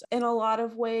nuanced in a lot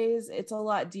of ways. It's a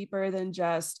lot deeper than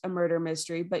just a murder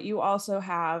mystery, but you also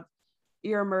have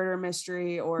your murder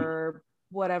mystery or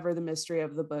whatever the mystery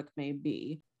of the book may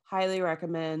be. Highly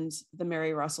recommend the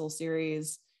Mary Russell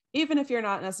series, even if you're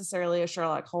not necessarily a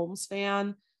Sherlock Holmes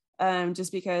fan,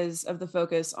 just because of the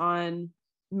focus on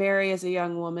Mary as a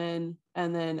young woman.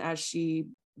 And then as she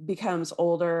becomes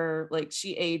older, like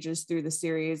she ages through the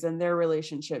series and their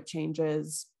relationship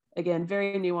changes. Again,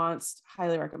 very nuanced,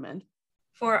 highly recommend.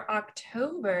 For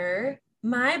October,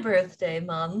 my birthday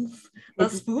month, the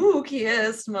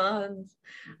spookiest month,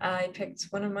 I picked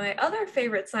one of my other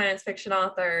favorite science fiction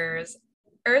authors,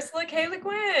 Ursula K. Le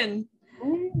Guin.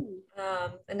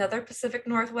 Another Pacific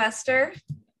Northwester.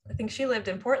 I think she lived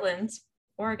in Portland,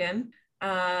 Oregon.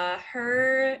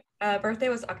 Her birthday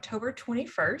was October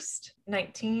 21st,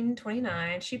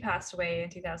 1929. She passed away in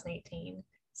 2018.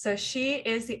 So she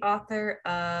is the author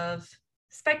of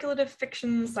speculative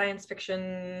fiction, science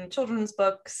fiction, children's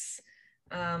books,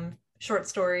 short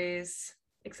stories,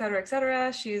 etc.,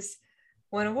 etc. She's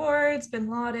won awards, been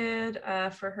lauded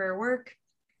for her work.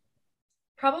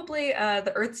 Probably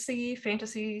the Earthsea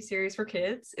fantasy series for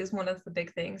kids is one of the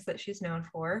big things that she's known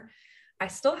for. I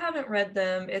still haven't read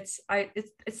them. It's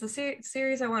the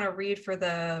series I want to read for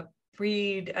the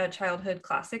Read a Childhood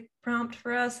Classic prompt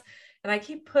for us. And I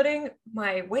keep putting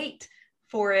my weight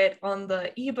for it on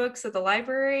the ebooks at the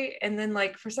library. And then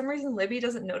like, for some reason, Libby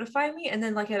doesn't notify me. And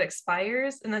then like it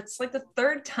expires. And it's like the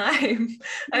third time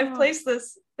I've placed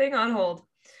this thing on hold.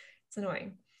 It's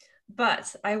annoying,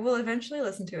 but I will eventually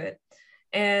listen to it.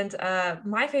 And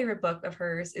my favorite book of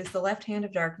hers is The Left Hand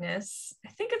of Darkness. I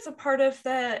think it's a part of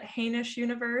the Hainish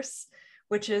universe,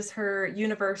 which is her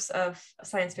universe of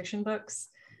science fiction books.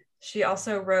 She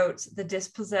also wrote The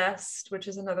Dispossessed, which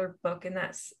is another book in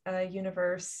that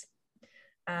universe.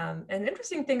 An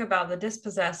interesting thing about The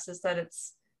Dispossessed is that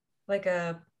it's like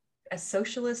a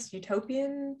socialist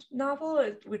utopian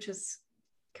novel, which is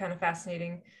kind of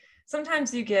fascinating.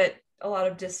 Sometimes you get a lot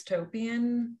of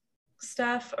dystopian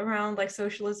stuff around like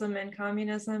socialism and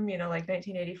communism, you know, like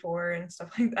 1984 and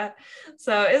stuff like that.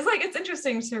 So it's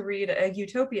interesting to read a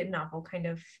utopian novel kind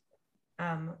of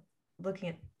looking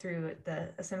at through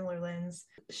a similar lens.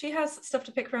 She has stuff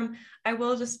to pick from. I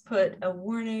will just put a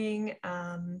warning.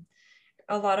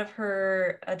 A lot of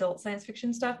her adult science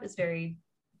fiction stuff is very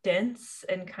dense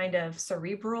and kind of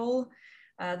cerebral.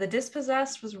 The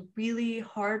Dispossessed was really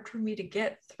hard for me to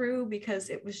get through because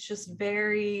it was just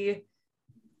very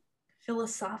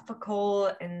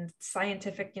philosophical and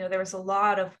scientific. You know, there was a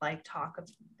lot of like talk of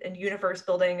and universe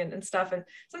building and stuff, and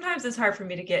sometimes it's hard for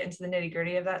me to get into the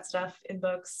nitty-gritty of that stuff in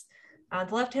books.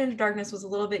 The Left Hand of Darkness was a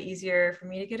little bit easier for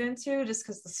me to get into just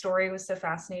because the story was so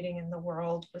fascinating and the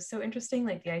world was so interesting,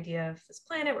 like the idea of this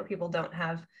planet where people don't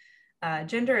have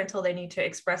gender until they need to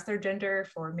express their gender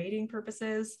for mating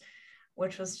purposes,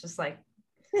 which was just like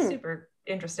super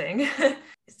interesting.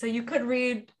 So you could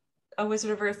read A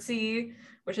Wizard of Earthsea,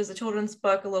 which is a children's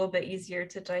book, a little bit easier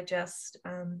to digest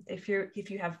if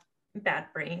you have bad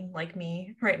brain like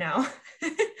me right now.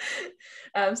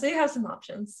 So you have some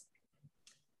options.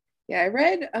 Yeah, I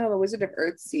read A Wizard of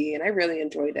Earthsea and I really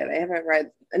enjoyed it. I haven't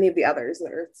read any of the others in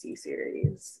the Earthsea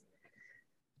series.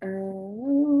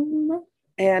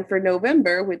 And for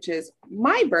November, which is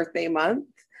my birthday month,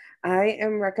 I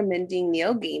am recommending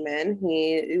Neil Gaiman.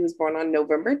 He was born on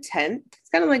November 10th. It's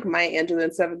kind of like Maya Angelou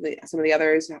and some of the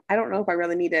others. I don't know if I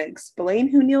really need to explain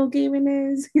who Neil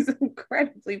Gaiman is. He's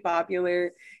incredibly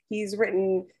popular. He's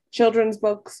written children's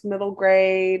books, middle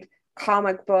grade,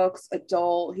 comic books,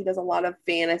 adult. He does a lot of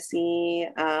fantasy.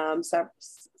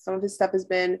 Some of his stuff has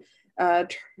been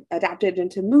adapted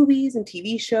into movies and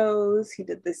TV shows. He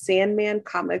did the Sandman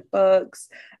comic books,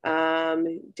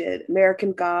 did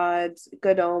American Gods,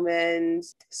 Good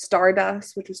Omens,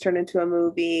 Stardust, which was turned into a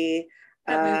movie.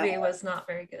 That movie was not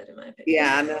very good in my opinion.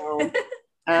 Yeah, no.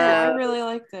 I really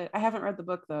liked it. I haven't read the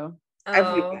book though.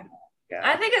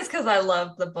 I think it's because I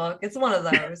love the book. It's one of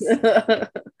those.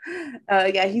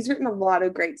 Yeah, he's written a lot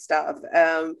of great stuff.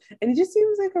 And he just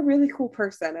seems like a really cool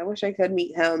person. I wish I could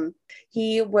meet him.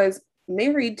 He was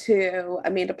married to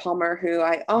Amanda Palmer, who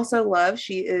I also love.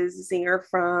 She is a singer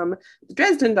from the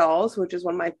Dresden Dolls, which is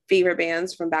one of my favorite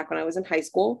bands from back when I was in high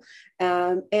school.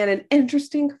 And an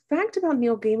interesting fact about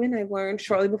Neil Gaiman I learned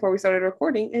shortly before we started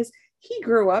recording is he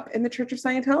grew up in the Church of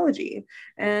Scientology,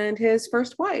 and his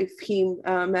first wife he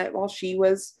met while she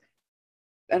was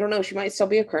I don't know, she might still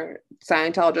be a current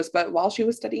Scientologist, but while she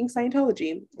was studying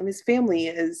Scientology, and his family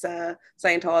is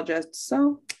Scientologists.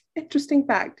 So interesting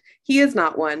fact. He is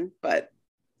not one, but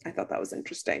I thought that was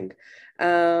interesting.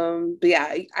 But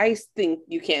yeah, I think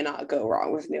you cannot go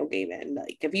wrong with Neil Gaiman.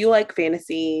 Like, if you like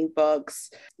fantasy books,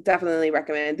 definitely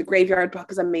recommend. The Graveyard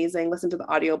Book is amazing. Listen to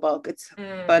the audiobook. It's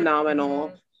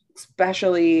phenomenal,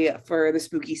 especially for the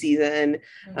spooky season.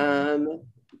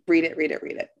 Read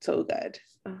it. So good.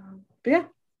 But yeah.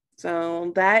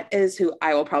 So that is who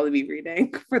I will probably be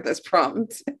reading for this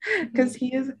prompt, because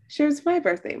shares my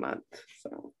birthday month.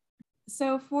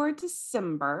 So for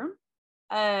December,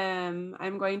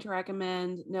 I'm going to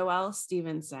recommend Noelle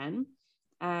Stevenson.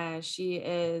 She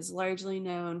is largely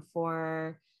known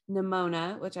for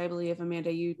Nimona, which I believe,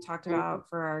 Amanda, you talked about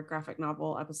for our graphic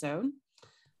novel episode.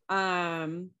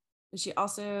 She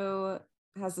also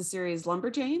has the series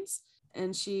Lumberjanes,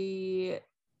 and she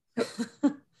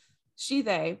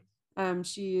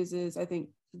uses, I think,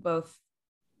 both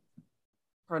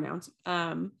pronouns,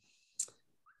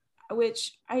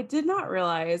 which I did not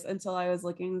realize until I was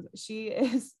looking.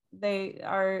 They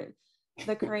are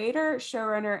the creator,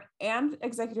 showrunner, and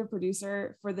executive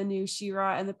producer for the new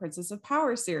She-Ra and the Princess of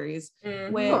Power series,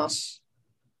 which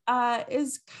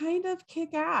is kind of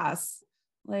kick-ass.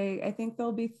 Like, I think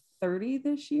they'll be 30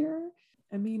 this year.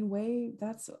 I mean,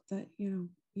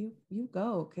 you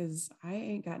go, because I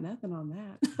ain't got nothing on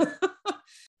that.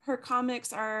 Her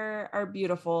comics are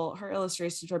beautiful. Her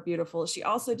illustrations are beautiful. She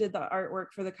also did the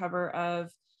artwork for the cover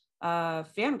of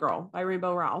Fangirl by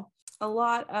Rainbow Rowell. A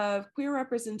lot of queer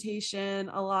representation,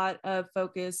 a lot of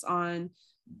focus on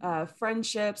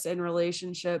friendships and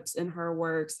relationships in her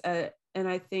works, and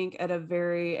I think at a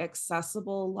very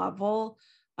accessible level.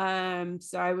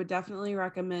 So I would definitely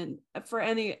recommend for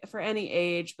any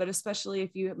age, but especially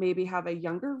if you maybe have a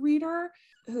younger reader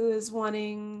who is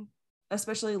wanting,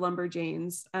 especially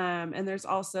Lumberjanes. And there's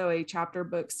also a chapter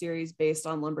book series based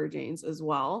on Lumberjanes as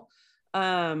well,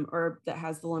 or that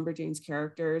has the Lumberjanes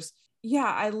characters.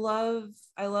 Yeah, I love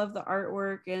the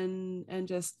artwork and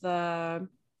just the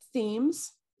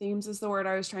themes. Themes is the word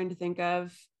I was trying to think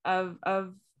of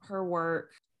her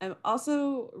work. I'm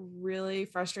also really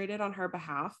frustrated on her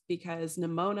behalf because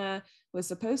Nimona was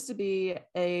supposed to be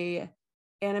a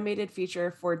animated feature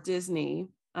for Disney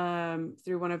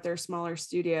through one of their smaller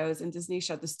studios, and Disney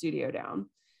shut the studio down.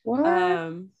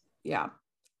 What? Yeah.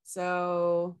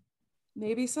 So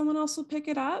maybe someone else will pick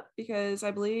it up, because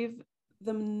I believe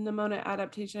the Nimona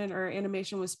adaptation or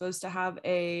animation was supposed to have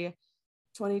a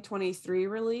 2023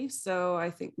 release. So I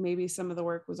think maybe some of the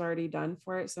work was already done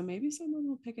for it. So maybe someone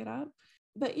will pick it up.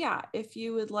 But yeah, if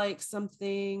you would like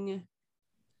something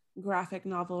graphic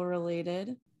novel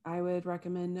related, I would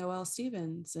recommend Noelle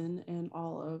Stevenson and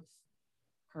all of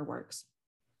her works.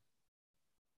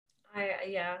 I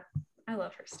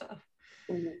love her stuff.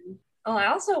 Well, I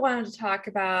also wanted to talk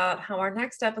about how our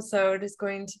next episode is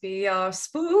going to be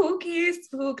spooky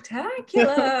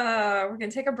spooktacular. We're going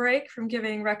to take a break from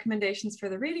giving recommendations for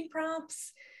the reading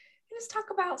prompts and just talk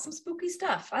about some spooky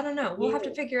stuff. I don't know. We'll have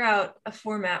to figure out a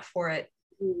format for it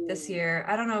this year.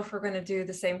 I don't know if we're going to do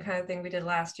the same kind of thing we did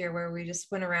last year, where we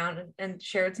just went around and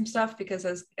shared some stuff, because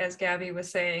as Gabby was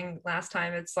saying last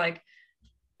time, it's like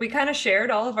we kind of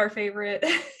shared all of our favorite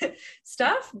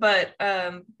stuff, but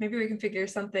maybe we can figure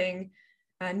something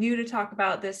new to talk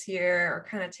about this year, or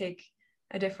kind of take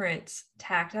a different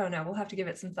tact. I don't know. We'll have to give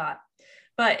it some thought.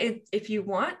 But if you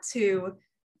want to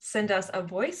send us a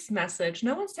voice message,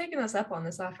 no one's taken us up on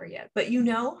this offer yet, but you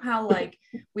know how, like,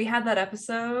 we had that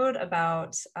episode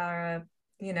about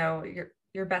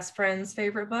your best friend's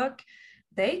favorite book.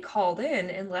 They called in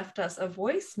and left us a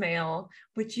voicemail,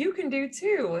 which you can do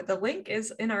too. The link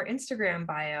is in our Instagram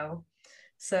bio.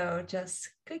 So just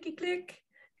click,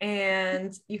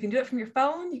 and you can do it from your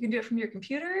phone, you can do it from your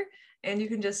computer, and you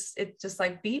can it just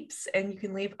like beeps, and you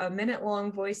can leave a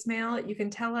minute-long voicemail. You can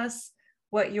tell us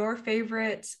what your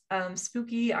favorite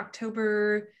spooky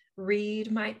October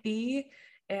read might be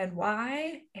and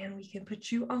why, and we can put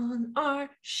you on our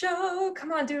show.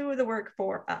 Come on, do the work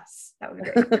for us. That would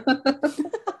be great.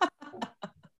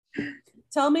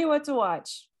 Tell me what to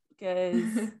watch,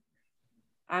 because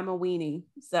I'm a weenie.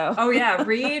 So oh yeah,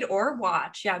 read or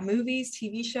watch. Yeah, movies,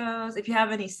 TV shows. If you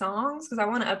have any songs, because I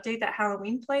want to update that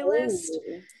Halloween playlist.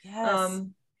 Oh, yes.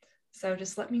 So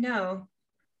just let me know.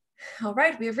 All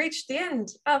right, we have reached the end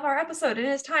of our episode, and it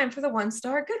is time for the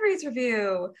 1-star Goodreads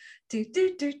review.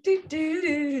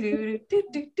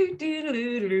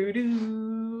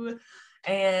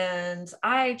 And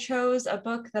I chose a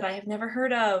book that I have never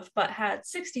heard of, but had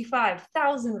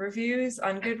 65,000 reviews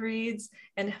on Goodreads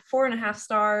and 4.5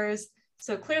 stars.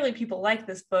 So clearly people like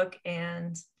this book,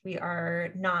 and we are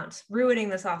not ruining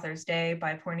this author's day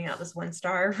by pointing out this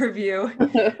 1-star review.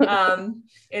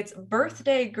 It's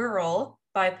Birthday Girl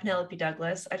by Penelope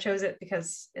Douglas. I chose it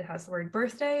because it has the word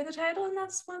birthday in the title, and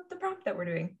that's what the prompt that we're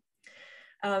doing.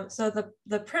 So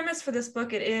the premise for this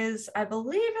book, it is, I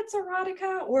believe it's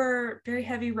erotica or very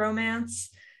heavy romance,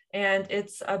 and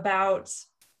it's about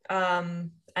a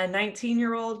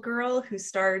 19-year-old girl who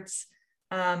starts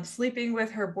sleeping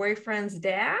with her boyfriend's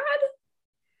dad.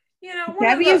 You know,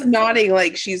 Gabby is nodding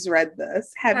like she's read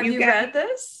this. Have you read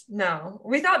this? No,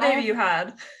 we thought maybe you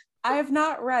had. I have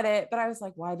not read it, but I was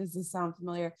like, why does this sound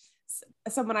familiar?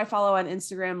 Someone I follow on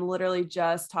Instagram literally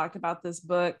just talked about this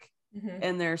book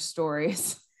in their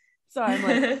stories. So I'm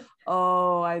like,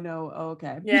 oh, I know.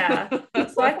 Okay. Yeah.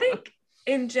 So I think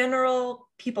in general,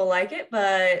 people like it,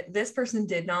 but this person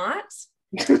did not.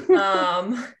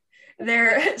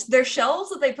 Their shelves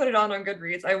that they put it on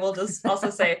Goodreads, I will just also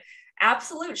say,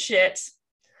 absolute shit,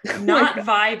 not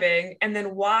vibing, and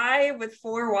then Y with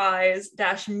 4 Ys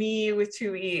 - me with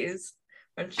 2 Es,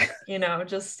 which, you know,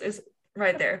 just is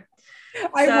right there.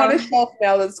 I want a shelf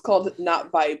now that's called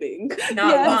not vibing.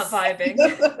 Not vibing.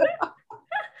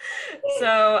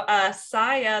 So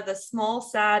Saya, the small,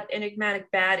 sad,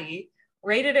 enigmatic baddie,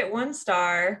 rated it 1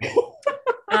 star.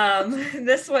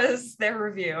 This was their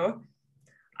review.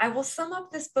 I will sum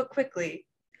up this book quickly.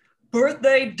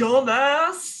 Birthday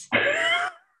dumbass.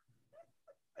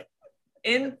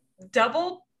 In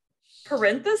double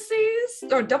parentheses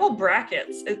or double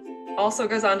brackets, it also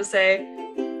goes on to say,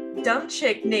 dumb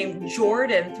chick named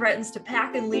Jordan threatens to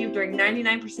pack and leave during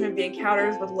 99% of the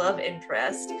encounters with love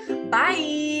interest.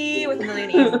 Bye! With a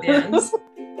million E's at the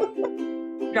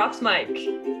end. Drops mic.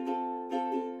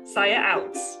 Saya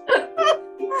out.